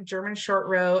side of German short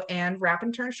row and wrap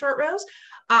and turn short rows.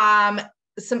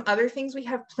 Some other things we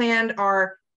have planned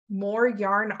are more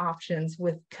yarn options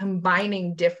with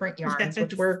combining different yarns,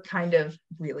 which we're kind of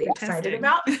really excited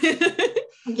about.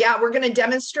 Yeah, we're going to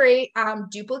demonstrate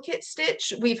duplicate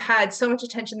stitch. We've had so much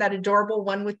attention, that adorable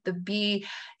one with the bee.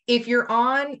 If you're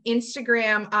on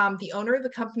Instagram, the owner of the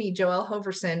company, Joelle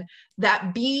Hoverson,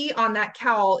 that bee on that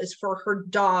cowl is for her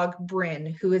dog,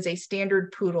 Bryn, who is a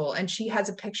standard poodle. And she has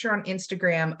a picture on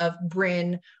Instagram of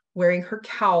Bryn wearing her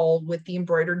cowl with the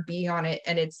embroidered bee on it.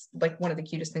 And it's like one of the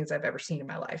cutest things I've ever seen in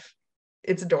my life.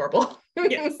 It's adorable.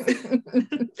 Yes.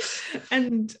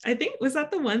 And I think, was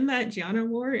that the one that Gianna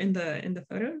wore in the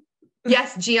photo?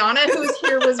 Yes, Gianna, who's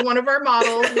here, was one of our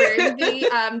models wearing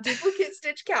the duplicate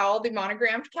stitch cowl, the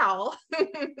monogrammed cowl.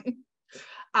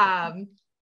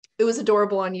 It was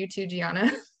adorable on you too,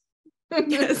 Gianna.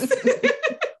 Yes.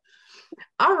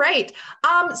 All right.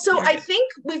 So I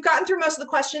think we've gotten through most of the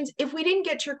questions. If we didn't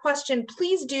get to your question,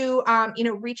 please do,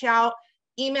 reach out,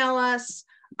 email us,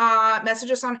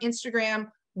 message us on Instagram.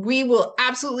 We will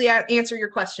absolutely answer your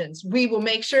questions. We will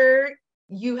make sure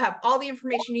you have all the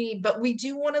information you need, but we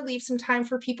do want to leave some time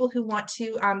for people who want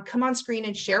to come on screen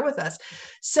and share with us.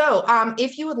 So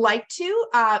if you would like to,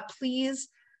 please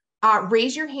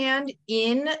raise your hand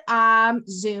in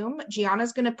Zoom.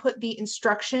 Gianna's going to put the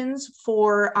instructions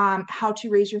for how to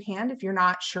raise your hand if you're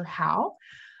not sure how.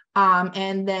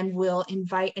 And then we'll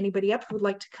invite anybody up who would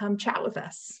like to come chat with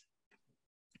us.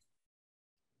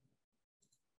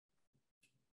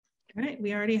 All right,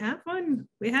 we already have one.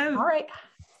 We have. All right.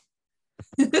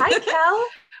 Hi, Kel.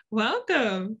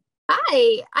 Welcome.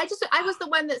 Hi. I was the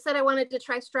one that said I wanted to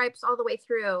try stripes all the way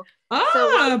through. Ah, so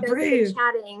while you guys brave. been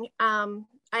chatting,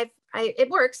 it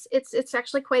works. It's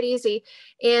actually quite easy,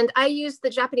 and I use the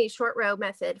Japanese short row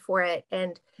method for it.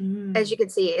 And as you can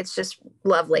see, it's just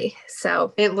lovely.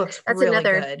 So it looks that's really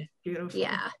another good. Beautiful.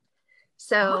 Yeah.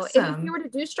 So awesome. if you were to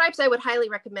do stripes, I would highly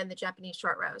recommend the Japanese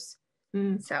short rows.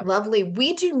 So lovely.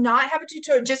 We do not have a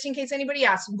tutorial, just in case anybody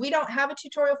asks. We don't have a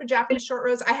tutorial for Japanese short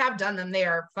rows. I have done them. They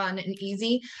are fun and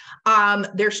easy.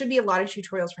 There should be a lot of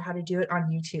tutorials for how to do it on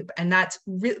YouTube, and that's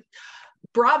really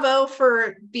bravo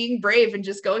for being brave and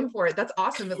just going for it. That's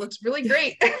awesome. It looks really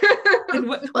great. And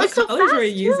what so colors were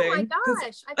you using? Oh my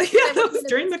gosh! I think that was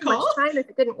during the call. Much time if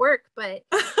it didn't work, but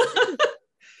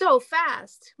so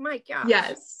fast. My gosh.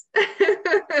 Yes.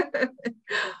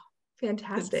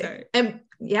 Fantastic. And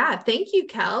yeah, thank you,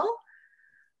 Kel.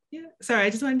 Yeah. Sorry,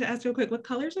 I just wanted to ask real quick, what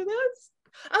colors are those?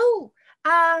 Oh,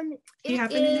 Do you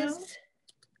happen to know?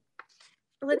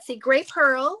 Let's see, gray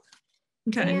pearl.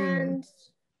 Okay. And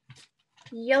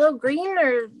yellow green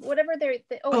or whatever the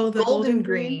golden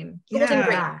green. Golden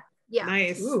green. Yeah. Yeah.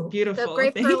 Nice. Ooh. Beautiful. The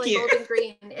gray Thank pearl and you. golden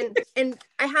green. And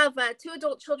I have 2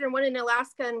 adult children, one in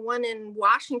Alaska and one in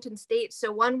Washington State.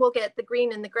 So one will get the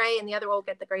green and the gray and the other will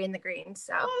get the gray and the green.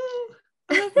 So Oh,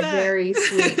 I love that. Very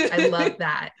sweet. I love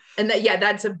that. And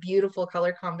that's a beautiful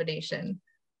color combination.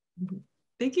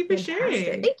 Thank you for Fantastic.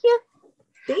 sharing. thank you.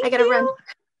 I gotta run.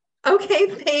 Okay,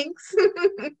 thanks.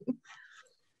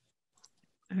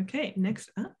 Okay,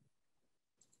 next up,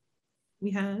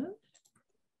 we have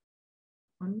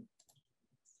 1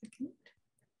 second,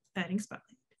 adding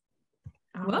spotlight.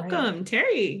 All Welcome, right.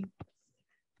 Terry.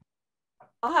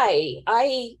 Hi,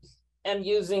 I am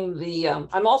using the,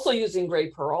 I'm also using gray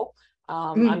pearl.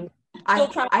 I'm still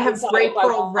trying to I have decide gray if I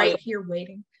pearl want right it. here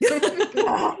waiting.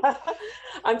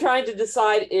 I'm trying to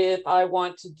decide if I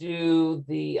want to do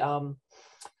the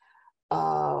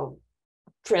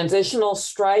transitional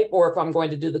stripe or if I'm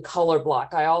going to do the color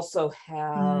block. I also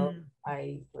have,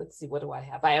 let's see, what do I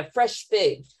have? I have fresh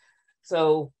fig.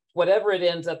 So whatever it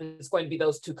ends up, it's going to be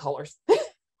those 2 colors.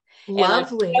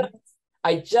 Lovely.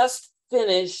 I just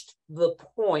finished the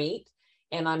point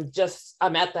and I'm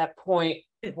at that point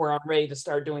where I'm ready to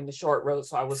start doing the short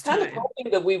rows. So I was kind of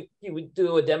hoping that you would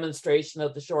do a demonstration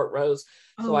of the short rows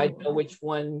so I know which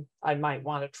one I might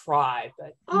want to try.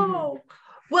 But well,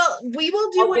 we will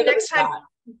do one next time.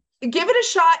 Give it a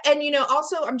shot. And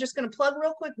also I'm just going to plug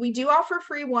real quick. We do offer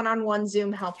free one-on-one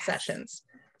Zoom help sessions.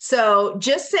 So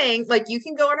just saying, like, you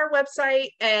can go on our website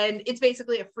and it's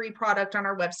basically a free product on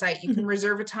our website. You can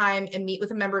reserve a time and meet with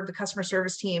a member of the customer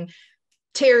service team.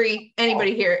 Terry,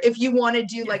 anybody here, if you want to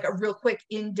do like a real quick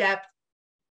in-depth,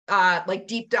 like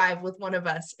deep dive with one of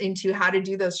us into how to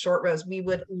do those short rows, we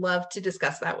would love to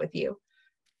discuss that with you.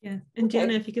 Yeah, and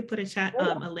Jana, if you could put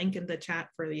a link in the chat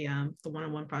for the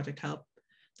one-on-one project help,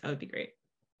 that would be great.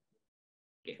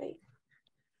 Okay.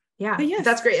 Yeah, yes.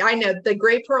 That's great. I know the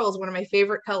gray pearl is one of my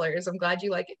favorite colors. I'm glad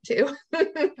you like it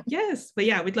too. Yes, but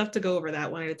yeah, we'd love to go over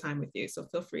that one at a time with you. So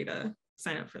feel free to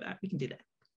sign up for that. We can do that.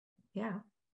 Yeah.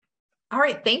 All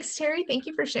right. Thanks, Terry. Thank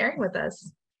you for sharing with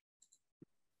us.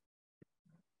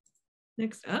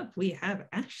 Next up, we have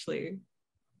Ashley.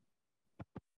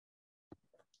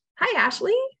 Hi,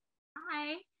 Ashley.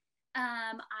 Hi.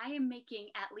 I am making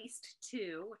at least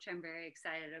 2, which I'm very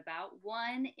excited about.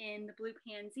 One in the blue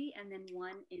pansy and then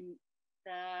one in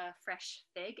the fresh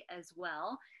fig as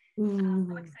well.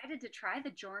 I'm excited to try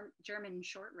the German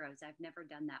short rows. I've never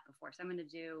done that before. So I'm going to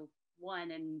do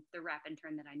one in the wrap and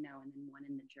turn that I know and then one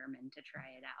in the German to try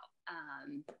it out.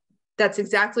 That's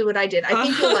exactly what I did. I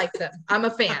think you'll like them. I'm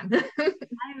a fan.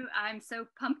 I'm so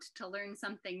pumped to learn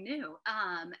something new.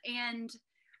 And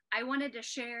I wanted to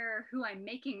share who I'm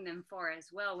making them for as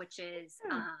well, which is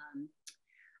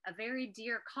a very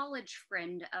dear college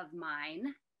friend of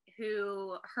mine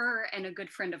her and a good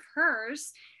friend of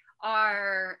hers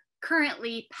are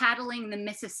currently paddling the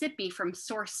Mississippi from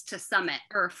source to summit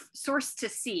or source to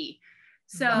sea.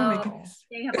 So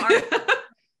they have already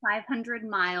 500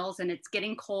 miles and it's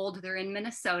getting cold. They're in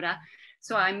Minnesota.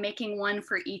 So I'm making one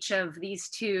for each of these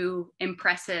 2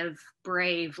 impressive,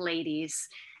 brave ladies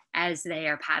as they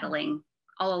are paddling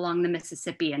all along the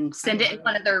Mississippi and send it in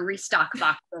one of their restock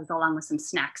boxes along with some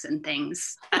snacks and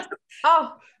things.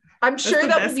 Oh, I'm sure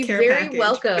that would be very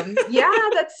welcome. Yeah,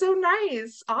 that's so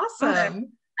nice.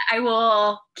 Awesome. I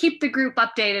will keep the group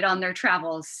updated on their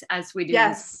travels as we do.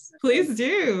 Yes, please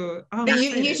do. Oh,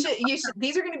 you should.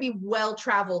 These are going to be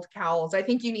well-traveled cowls. I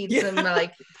think you need some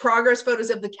like progress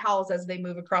photos of the cowls as they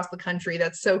move across the country.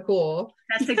 That's so cool.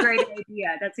 That's a great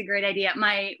idea. That's a great idea.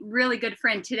 My really good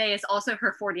friend today is also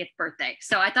her 40th birthday.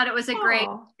 So I thought it was a great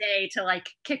day to like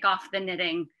kick off the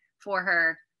knitting for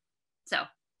her. So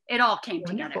it all came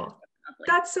together.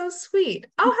 That's so sweet.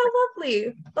 Oh, how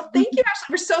lovely. Well, thank you, Ashley.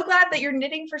 We're so glad that you're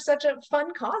knitting for such a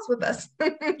fun cause with us.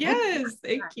 Yes,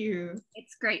 thank you.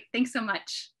 It's great. Thanks so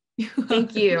much.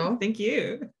 Thank you. Thank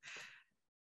you.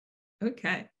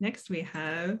 Okay, next we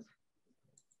have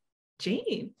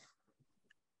Jane.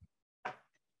 Hi,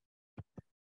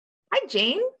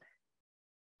 Jane.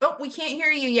 Oh, we can't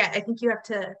hear you yet. I think you have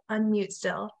to unmute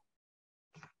still.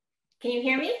 Can you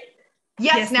hear me?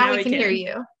 Yes, now we can hear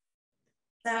you.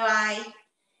 So I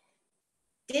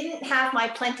didn't have my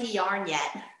plenty yarn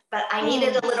yet, but I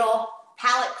needed a little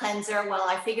palette cleanser while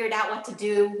I figured out what to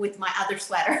do with my other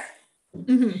sweater.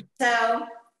 So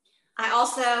I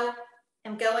also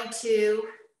am going to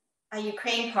a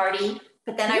Ukraine party,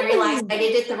 but then I realized I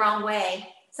did it the wrong way.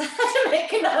 So I had to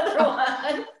make another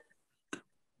one.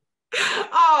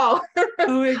 Oh,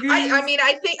 my goodness. I mean,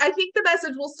 I think the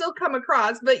message will still come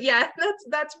across, but yeah,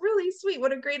 that's really sweet.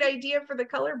 What a great idea for the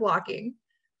color blocking.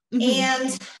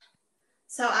 And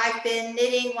So I've been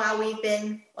knitting while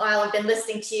I've been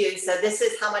listening to you. So this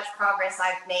is how much progress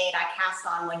I've made. I cast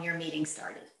on when your meeting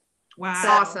started. Wow. So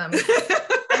Awesome.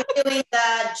 I'm doing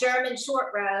the German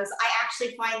short rows. I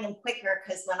actually find them quicker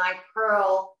because when I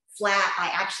purl flat,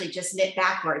 I actually just knit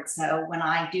backwards. So when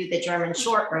I do the German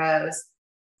short rows,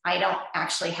 I don't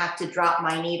actually have to drop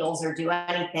my needles or do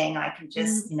anything. I can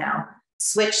just,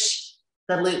 switch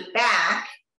the loop back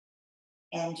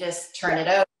and just turn it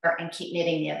over and keep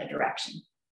knitting the other direction,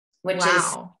 which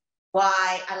is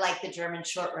why I like the German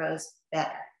short rows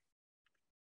better.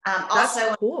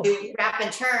 Also, cool. when you wrap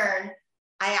and turn,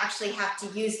 I actually have to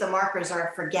use the markers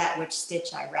or forget which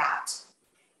stitch I wrapped.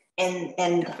 And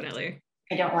definitely.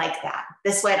 I don't like that.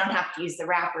 This way I don't have to use the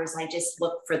wrappers. I just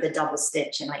look for the double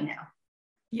stitch and I know.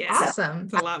 Yeah, awesome.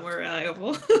 It's a lot more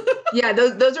reliable. Yeah,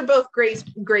 those are both great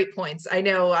points. I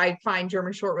know I find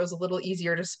German short rows a little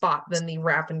easier to spot than the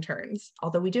wrap and turns,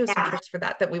 although we do have some tricks for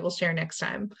that we will share next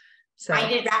time. So I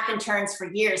did wrap and turns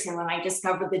for years, and when I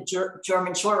discovered the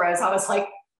German short rows, I was like,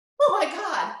 oh my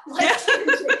God. Like,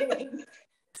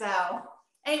 so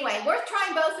anyway, worth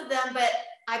trying both of them, but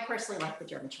I personally like the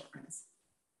German short rows.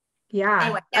 Yeah.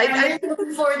 Anyway, I'm really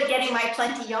looking forward to getting my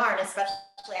plenty yarn,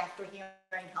 especially after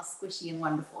hearing how squishy and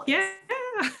wonderful it is. Yeah.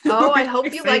 Oh, I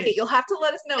hope you like it. You'll have to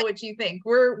let us know what you think.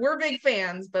 We're big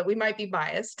fans, but we might be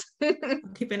biased.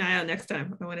 Keep an eye out next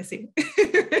time. I want to see.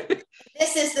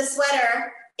 This is the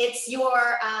sweater. It's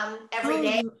your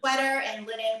everyday sweater and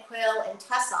linen quill and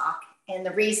tussock. And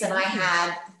the reason I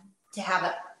had to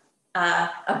have a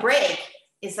break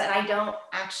is that I don't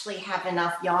actually have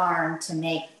enough yarn to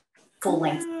make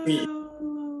full-length sleeves.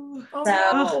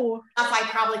 So I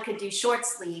probably could do short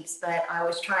sleeves, but I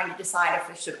was trying to decide if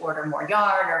I should order more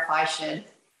yarn or if I should.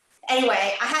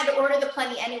 Anyway, I had to order the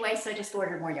plenty anyway, so I just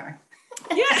ordered more yarn.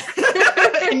 Yeah.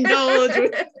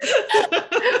 Indulge.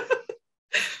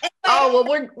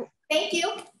 Anyway, thank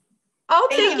you. Oh,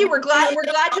 thank you. We're glad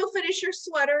you'll finish your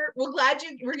sweater. We're glad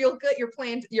you'll get your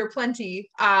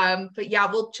plenty. But yeah,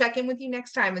 we'll check in with you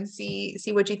next time and see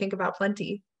what you think about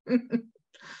plenty.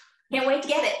 Can't wait to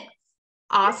get it.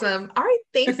 Awesome. All right.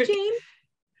 Thanks, Jane.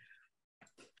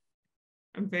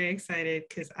 I'm very excited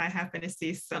because I happen to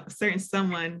see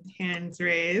someone hands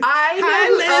raised. Hi,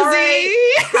 Lizzie.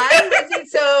 Hi, Lizzie.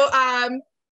 So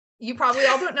you probably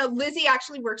all don't know, Lizzie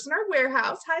actually works in our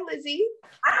warehouse. Hi, Lizzie.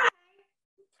 Hi.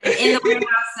 I'm in the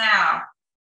warehouse now.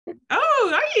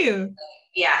 Oh, are you?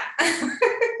 Yeah. I'm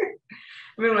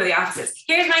in one of the offices.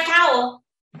 Here's my cowl.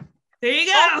 There you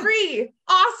go. All three.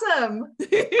 Awesome. I'm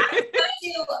going to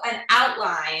do an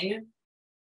outline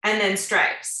and then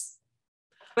stripes,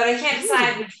 but I can't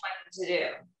decide which one to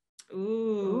do.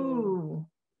 Ooh.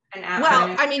 An outline.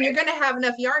 Well, I mean, you're going to have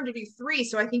enough yarn to do three,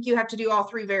 so I think you have to do all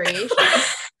three variations.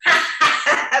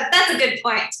 That's a good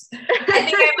point. I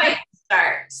think I might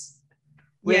start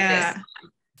with this one.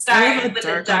 Start with the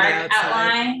dark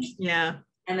outline. Yeah.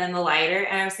 And then the lighter.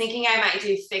 And I was thinking I might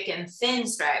do thick and thin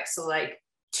stripes. So like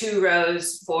 2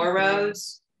 rows, 4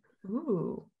 rows.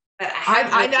 Ooh. But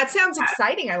that sounds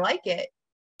exciting. I like it.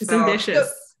 It's ambitious. So,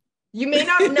 you may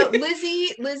not know,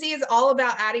 Lizzie is all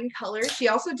about adding color. She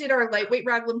also did our lightweight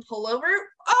raglan pullover.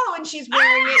 Oh, and she's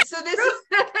wearing it. So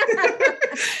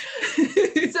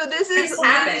this is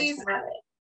Lizzie's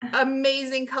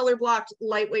amazing color blocked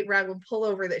lightweight raglan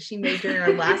pullover that she made during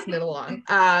our last knit along.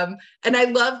 And I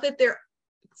love that they're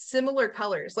similar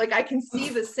colors. Like I can see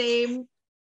the same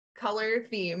color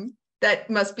theme. That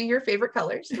must be your favorite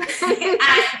colors.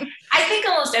 I think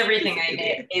almost everything I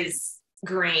knit is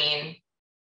green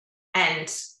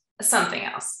and something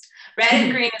else. Red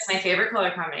and green is my favorite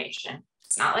color combination.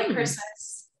 It's not like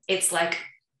Christmas. It's like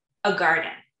a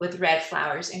garden with red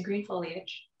flowers and green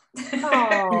foliage.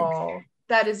 Oh,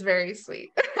 that is very sweet.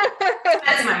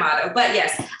 That's my motto. But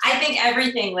yes, I think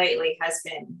everything lately has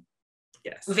been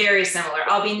very similar.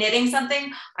 I'll be knitting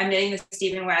something. I'm knitting the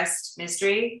Stephen West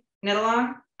Mystery knit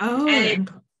along. Oh, and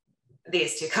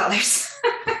these 2 colors. So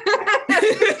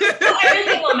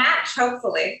everything will match,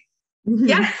 hopefully.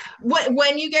 Yeah.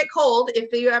 When you get cold,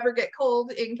 if you ever get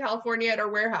cold in California at our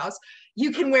warehouse,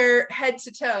 you can wear head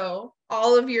to toe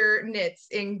all of your knits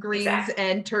in greens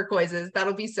and turquoises.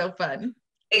 That'll be so fun.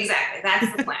 Exactly.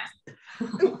 That's the plan.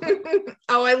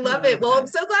 Oh, I love it. Well, I'm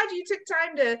so glad you took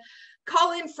time to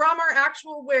call in from our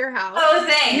actual warehouse. Oh,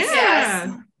 thanks. Yeah.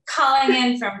 Yes. Calling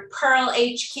in from Purl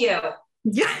HQ.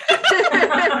 Yeah.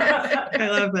 I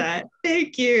love that.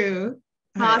 Thank you.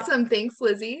 Awesome. Thanks,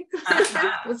 Lizzie.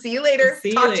 We'll see you later.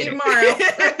 Talk to you tomorrow.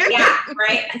 Yeah,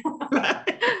 right.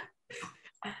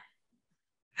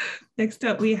 Next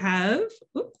up we have,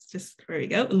 there we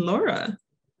go, Laura.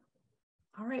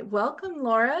 All right. Welcome,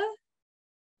 Laura.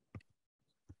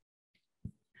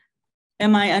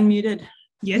 Am I unmuted?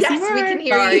 Yes, Yes, we can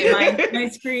hear you. My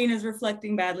screen is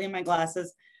reflecting badly in my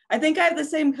glasses. I think I have the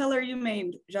same color you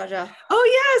made, Jaja.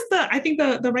 Oh yes, I think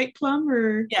the right plum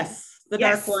or yes, the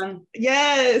yes. dark one.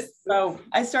 Yes. So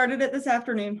I started it this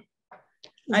afternoon.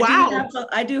 Wow.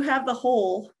 I do have the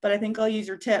hole, but I think I'll use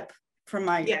your tip from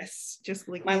my just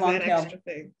like my long that tail. extra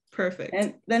thing. Perfect.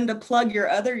 And then to plug your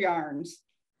other yarns.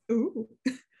 Ooh.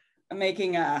 I'm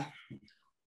making a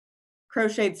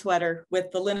crocheted sweater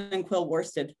with the linen quill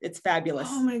worsted. It's fabulous.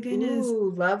 Oh my goodness.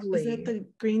 Ooh, lovely. Is that the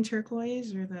green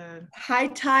turquoise or the high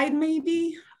tide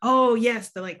maybe? Oh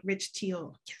yes, the like rich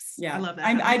teal. Yes. Yeah, I love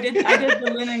that. I did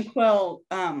the linen quill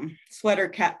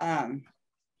sweater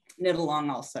knit along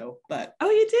also, but oh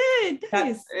you did.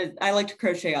 Nice. I like to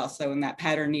crochet also, and that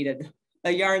pattern needed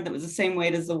a yarn that was the same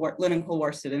weight as the linen quill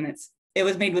worsted, and it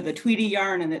was made with a Tweedy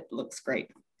yarn, and it looks great.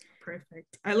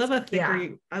 Perfect. I love a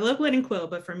thicker, I love linen quill,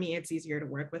 but for me, it's easier to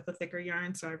work with a thicker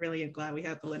yarn. So I really am glad we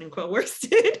have the linen quill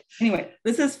worsted. Anyway,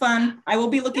 this is fun. I will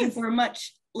be looking for a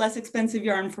much less expensive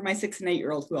yarn for my 6 and 8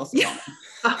 year olds who also want them.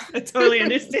 I totally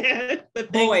understand.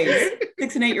 But boys,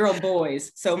 6 and 8 year old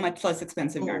boys. So much less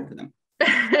expensive yarn for them.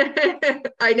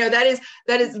 I know that is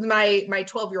my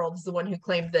 12-year-old is the one who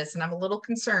claimed this, and I'm a little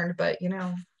concerned, but you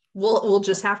know, we'll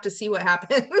just have to see what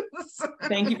happens.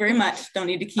 Thank you very much. Don't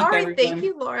need to keep all right, everyone thank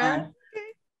you, Laura. on.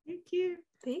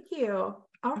 Thank you.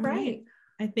 All right.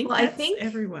 I think that's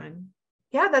everyone.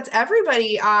 Yeah, that's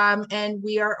everybody. And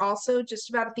we are also just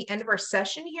about at the end of our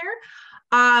session here.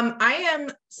 I am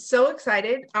so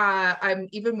excited. I'm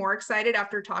even more excited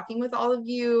after talking with all of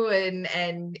you and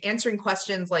answering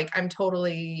questions. Like, I'm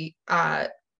totally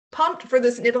pumped for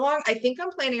this knit along. I think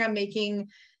I'm planning on making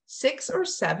 6 or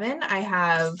 7. I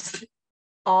have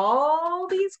all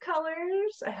these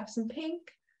colors. I have some pink.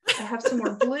 I have some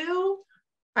more blue.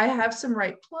 I have some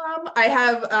right plum. I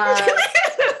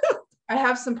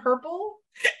have some purple.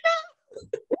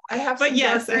 I have some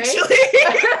dark gray. Actually.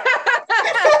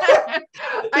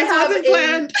 I have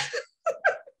planned.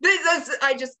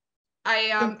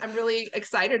 I'm really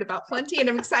excited about plenty, and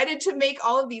I'm excited to make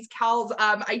all of these cowls.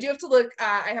 I do have to look.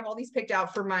 I have all these picked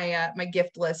out for my my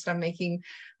gift list. I'm making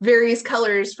various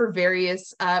colors for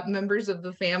various members of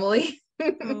the family.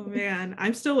 Oh man,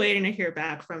 I'm still waiting to hear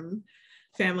back from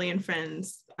family and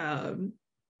friends.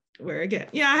 Where again,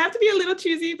 I have to be a little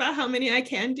choosy about how many I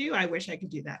can do. I wish I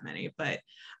could do that many, but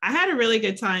I had a really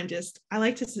good time. I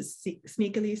like to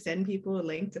sneakily send people a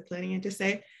link to Plenty and just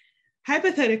say,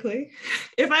 hypothetically,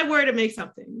 if I were to make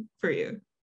something for you,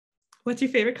 what's your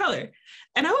favorite color?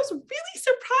 And I was really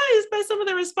surprised by some of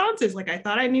the responses. Like, I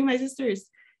thought I knew my sisters.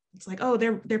 It's like, oh,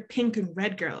 they're pink and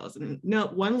red girls. And no,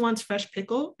 one wants fresh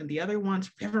pickle and the other wants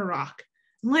river rock.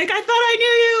 I'm like, I thought I knew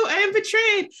you. I am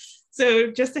betrayed.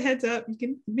 So just a heads up, you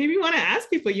can maybe want to ask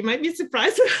people. You might be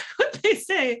surprised at what they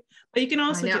say, but you can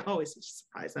also always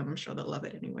surprise them. I'm sure they'll love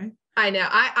it anyway. I know.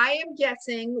 I am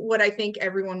guessing what I think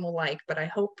everyone will like, but I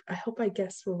hope I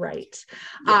guess right.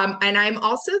 Yeah. And I'm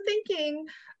also thinking,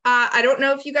 I don't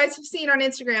know if you guys have seen on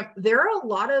Instagram, there are a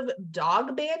lot of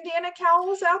dog bandana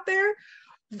cowls out there.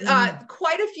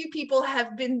 Quite a few people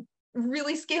have been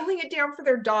really scaling it down for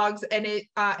their dogs, and it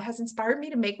has inspired me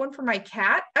to make one for my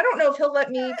cat. I don't know if he'll let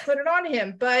me put it on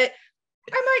him, but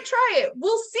I might try it.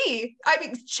 We'll see. I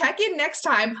mean, check in next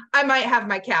time. I might have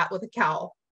my cat with a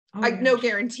cowl. No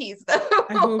guarantees though.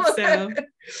 I hope so.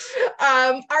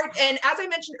 And as I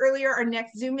mentioned earlier, our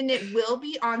next Zoom and Knit will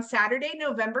be on Saturday,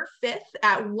 November 5th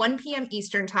at 1 p.m.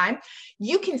 Eastern time.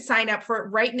 You can sign up for it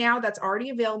right now. That's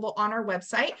already available on our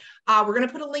website. We're going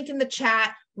to put a link in the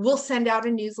chat. We'll send out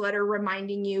a newsletter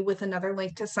reminding you with another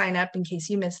link to sign up in case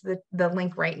you missed the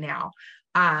link right now.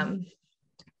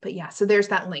 But yeah, so there's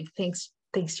that link. Thanks,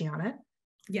 Gianna.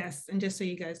 Yes, and just so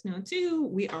you guys know too,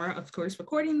 we are of course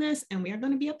recording this and we are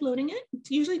going to be uploading it. It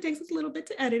usually takes us a little bit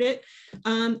to edit it.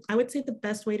 I would say the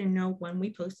best way to know when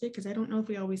we post it, because I don't know if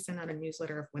we always send out a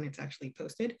newsletter of when it's actually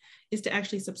posted, is to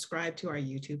actually subscribe to our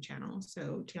YouTube channel.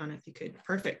 So Gianna, if you could,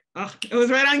 perfect. Oh, it was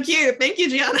right on cue. Thank you,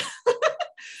 Gianna.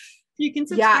 You can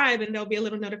subscribe and there'll be a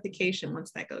little notification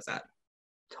once that goes up.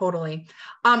 Totally.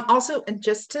 Also, and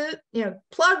just to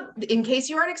plug, in case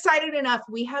you aren't excited enough,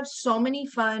 we have so many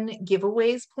fun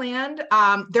giveaways planned.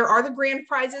 There are the grand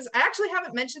prizes. I actually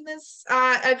haven't mentioned this.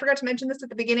 I forgot to mention this at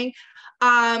the beginning.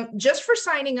 Just for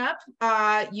signing up,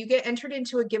 you get entered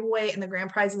into a giveaway, and the grand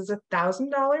prize is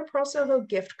 $1,000 Purl Soho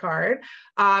gift card.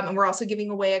 And we're also giving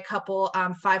away a couple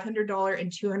 $500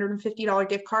 and $250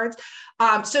 gift cards.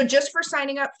 So just for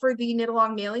signing up for the Knit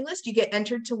Along mailing list, you get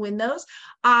entered to win those.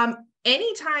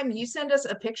 Anytime you send us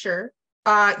a picture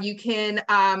You can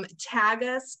tag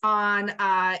us on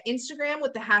Instagram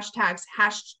with the hashtags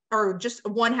or just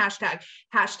one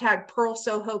hashtag Purl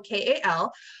Soho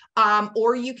KAL,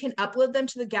 or you can upload them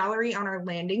to the gallery on our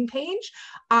landing page.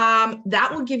 That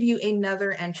will give you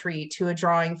another entry to a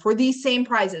drawing for these same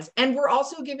prizes. And we're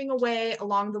also giving away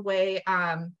along the way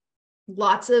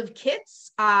lots of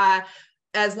kits.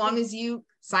 As long as you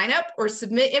sign up or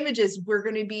submit images, we're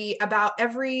going to be about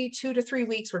every 2 to 3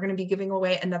 weeks, we're going to be giving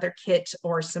away another kit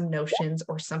or some notions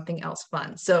or something else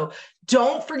fun. So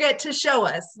don't forget to show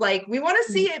us. Like, we want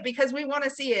to see it because we want to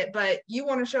see it, but you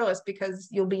want to show us because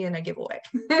you'll be in a giveaway.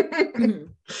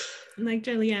 Like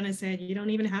Juliana said, you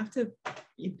don't even have to,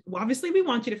 obviously we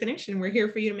want you to finish and we're here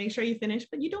for you to make sure you finish,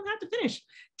 but you don't have to finish.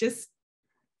 Just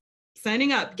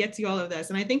signing up gets you all of this.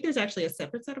 And I think there's actually a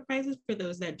separate set of prizes for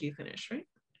those that do finish, right?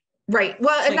 Right.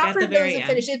 Well, and not for those that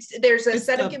finish. There's a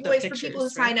set of giveaways for people who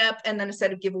sign up, and then a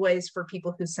set of giveaways for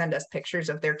people who send us pictures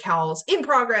of their cowls in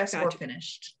progress or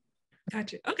finished.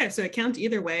 Gotcha. Okay, so it counts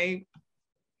either way.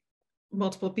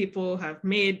 Multiple people have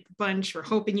made a bunch. We're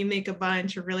hoping you make a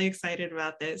bunch. We're really excited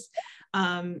about this.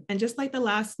 And just like the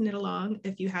last knit along,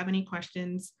 if you have any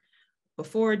questions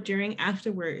before, during,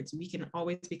 afterwards, we can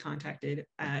always be contacted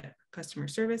at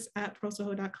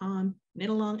customerservice@purlsoho.com,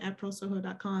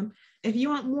 knitalong@purlsoho.com. If you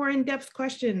want more in-depth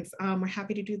questions, we're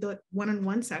happy to do the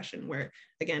one-on-one session where,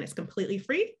 again, it's completely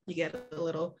free. You get a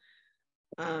little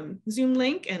Zoom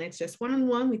link and it's just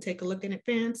one-on-one. We take a look in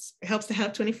advance. It helps to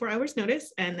have 24 hours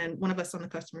notice, and then one of us on the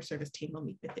customer service team will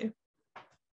meet with you.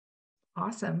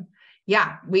 Awesome.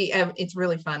 Yeah, it's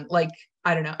really fun. Like,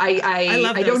 I don't know. I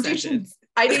love those sessions.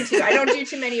 I do too. I don't do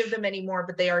too many of them anymore,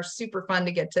 but they are super fun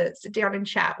to get to sit down and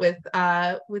chat with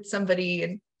somebody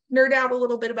and nerd out a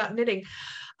little bit about knitting.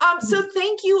 So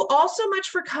thank you all so much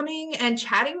for coming and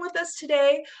chatting with us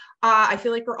today. I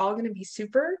feel like we're all going to be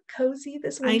super cozy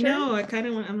this winter. I know.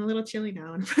 I'm a little chilly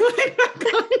now.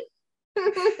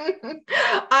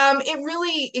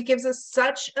 It gives us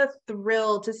such a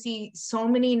thrill to see so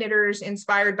many knitters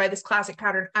inspired by this classic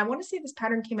pattern. I want to say this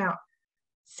pattern came out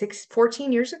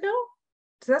 14 years ago.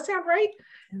 Does that sound right?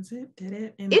 Is it? Did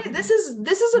it? This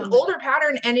is an older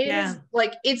pattern, and it is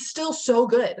like, it's still so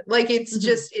good. Like, it's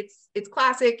just, it's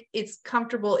classic, it's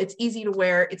comfortable, it's easy to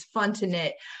wear, it's fun to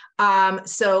knit.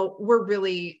 So we're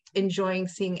really enjoying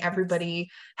seeing everybody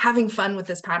having fun with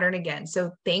this pattern again.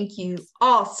 So thank you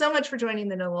all so much for joining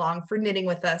the Knit Along, for knitting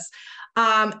with us.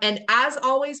 And as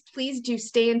always, please do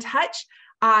stay in touch.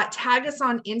 Tag us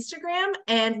on Instagram,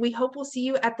 and we hope we'll see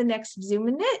you at the next Zoom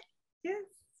and Knit. Yes.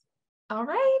 All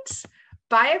right.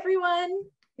 Bye, everyone.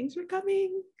 Thanks for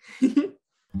coming.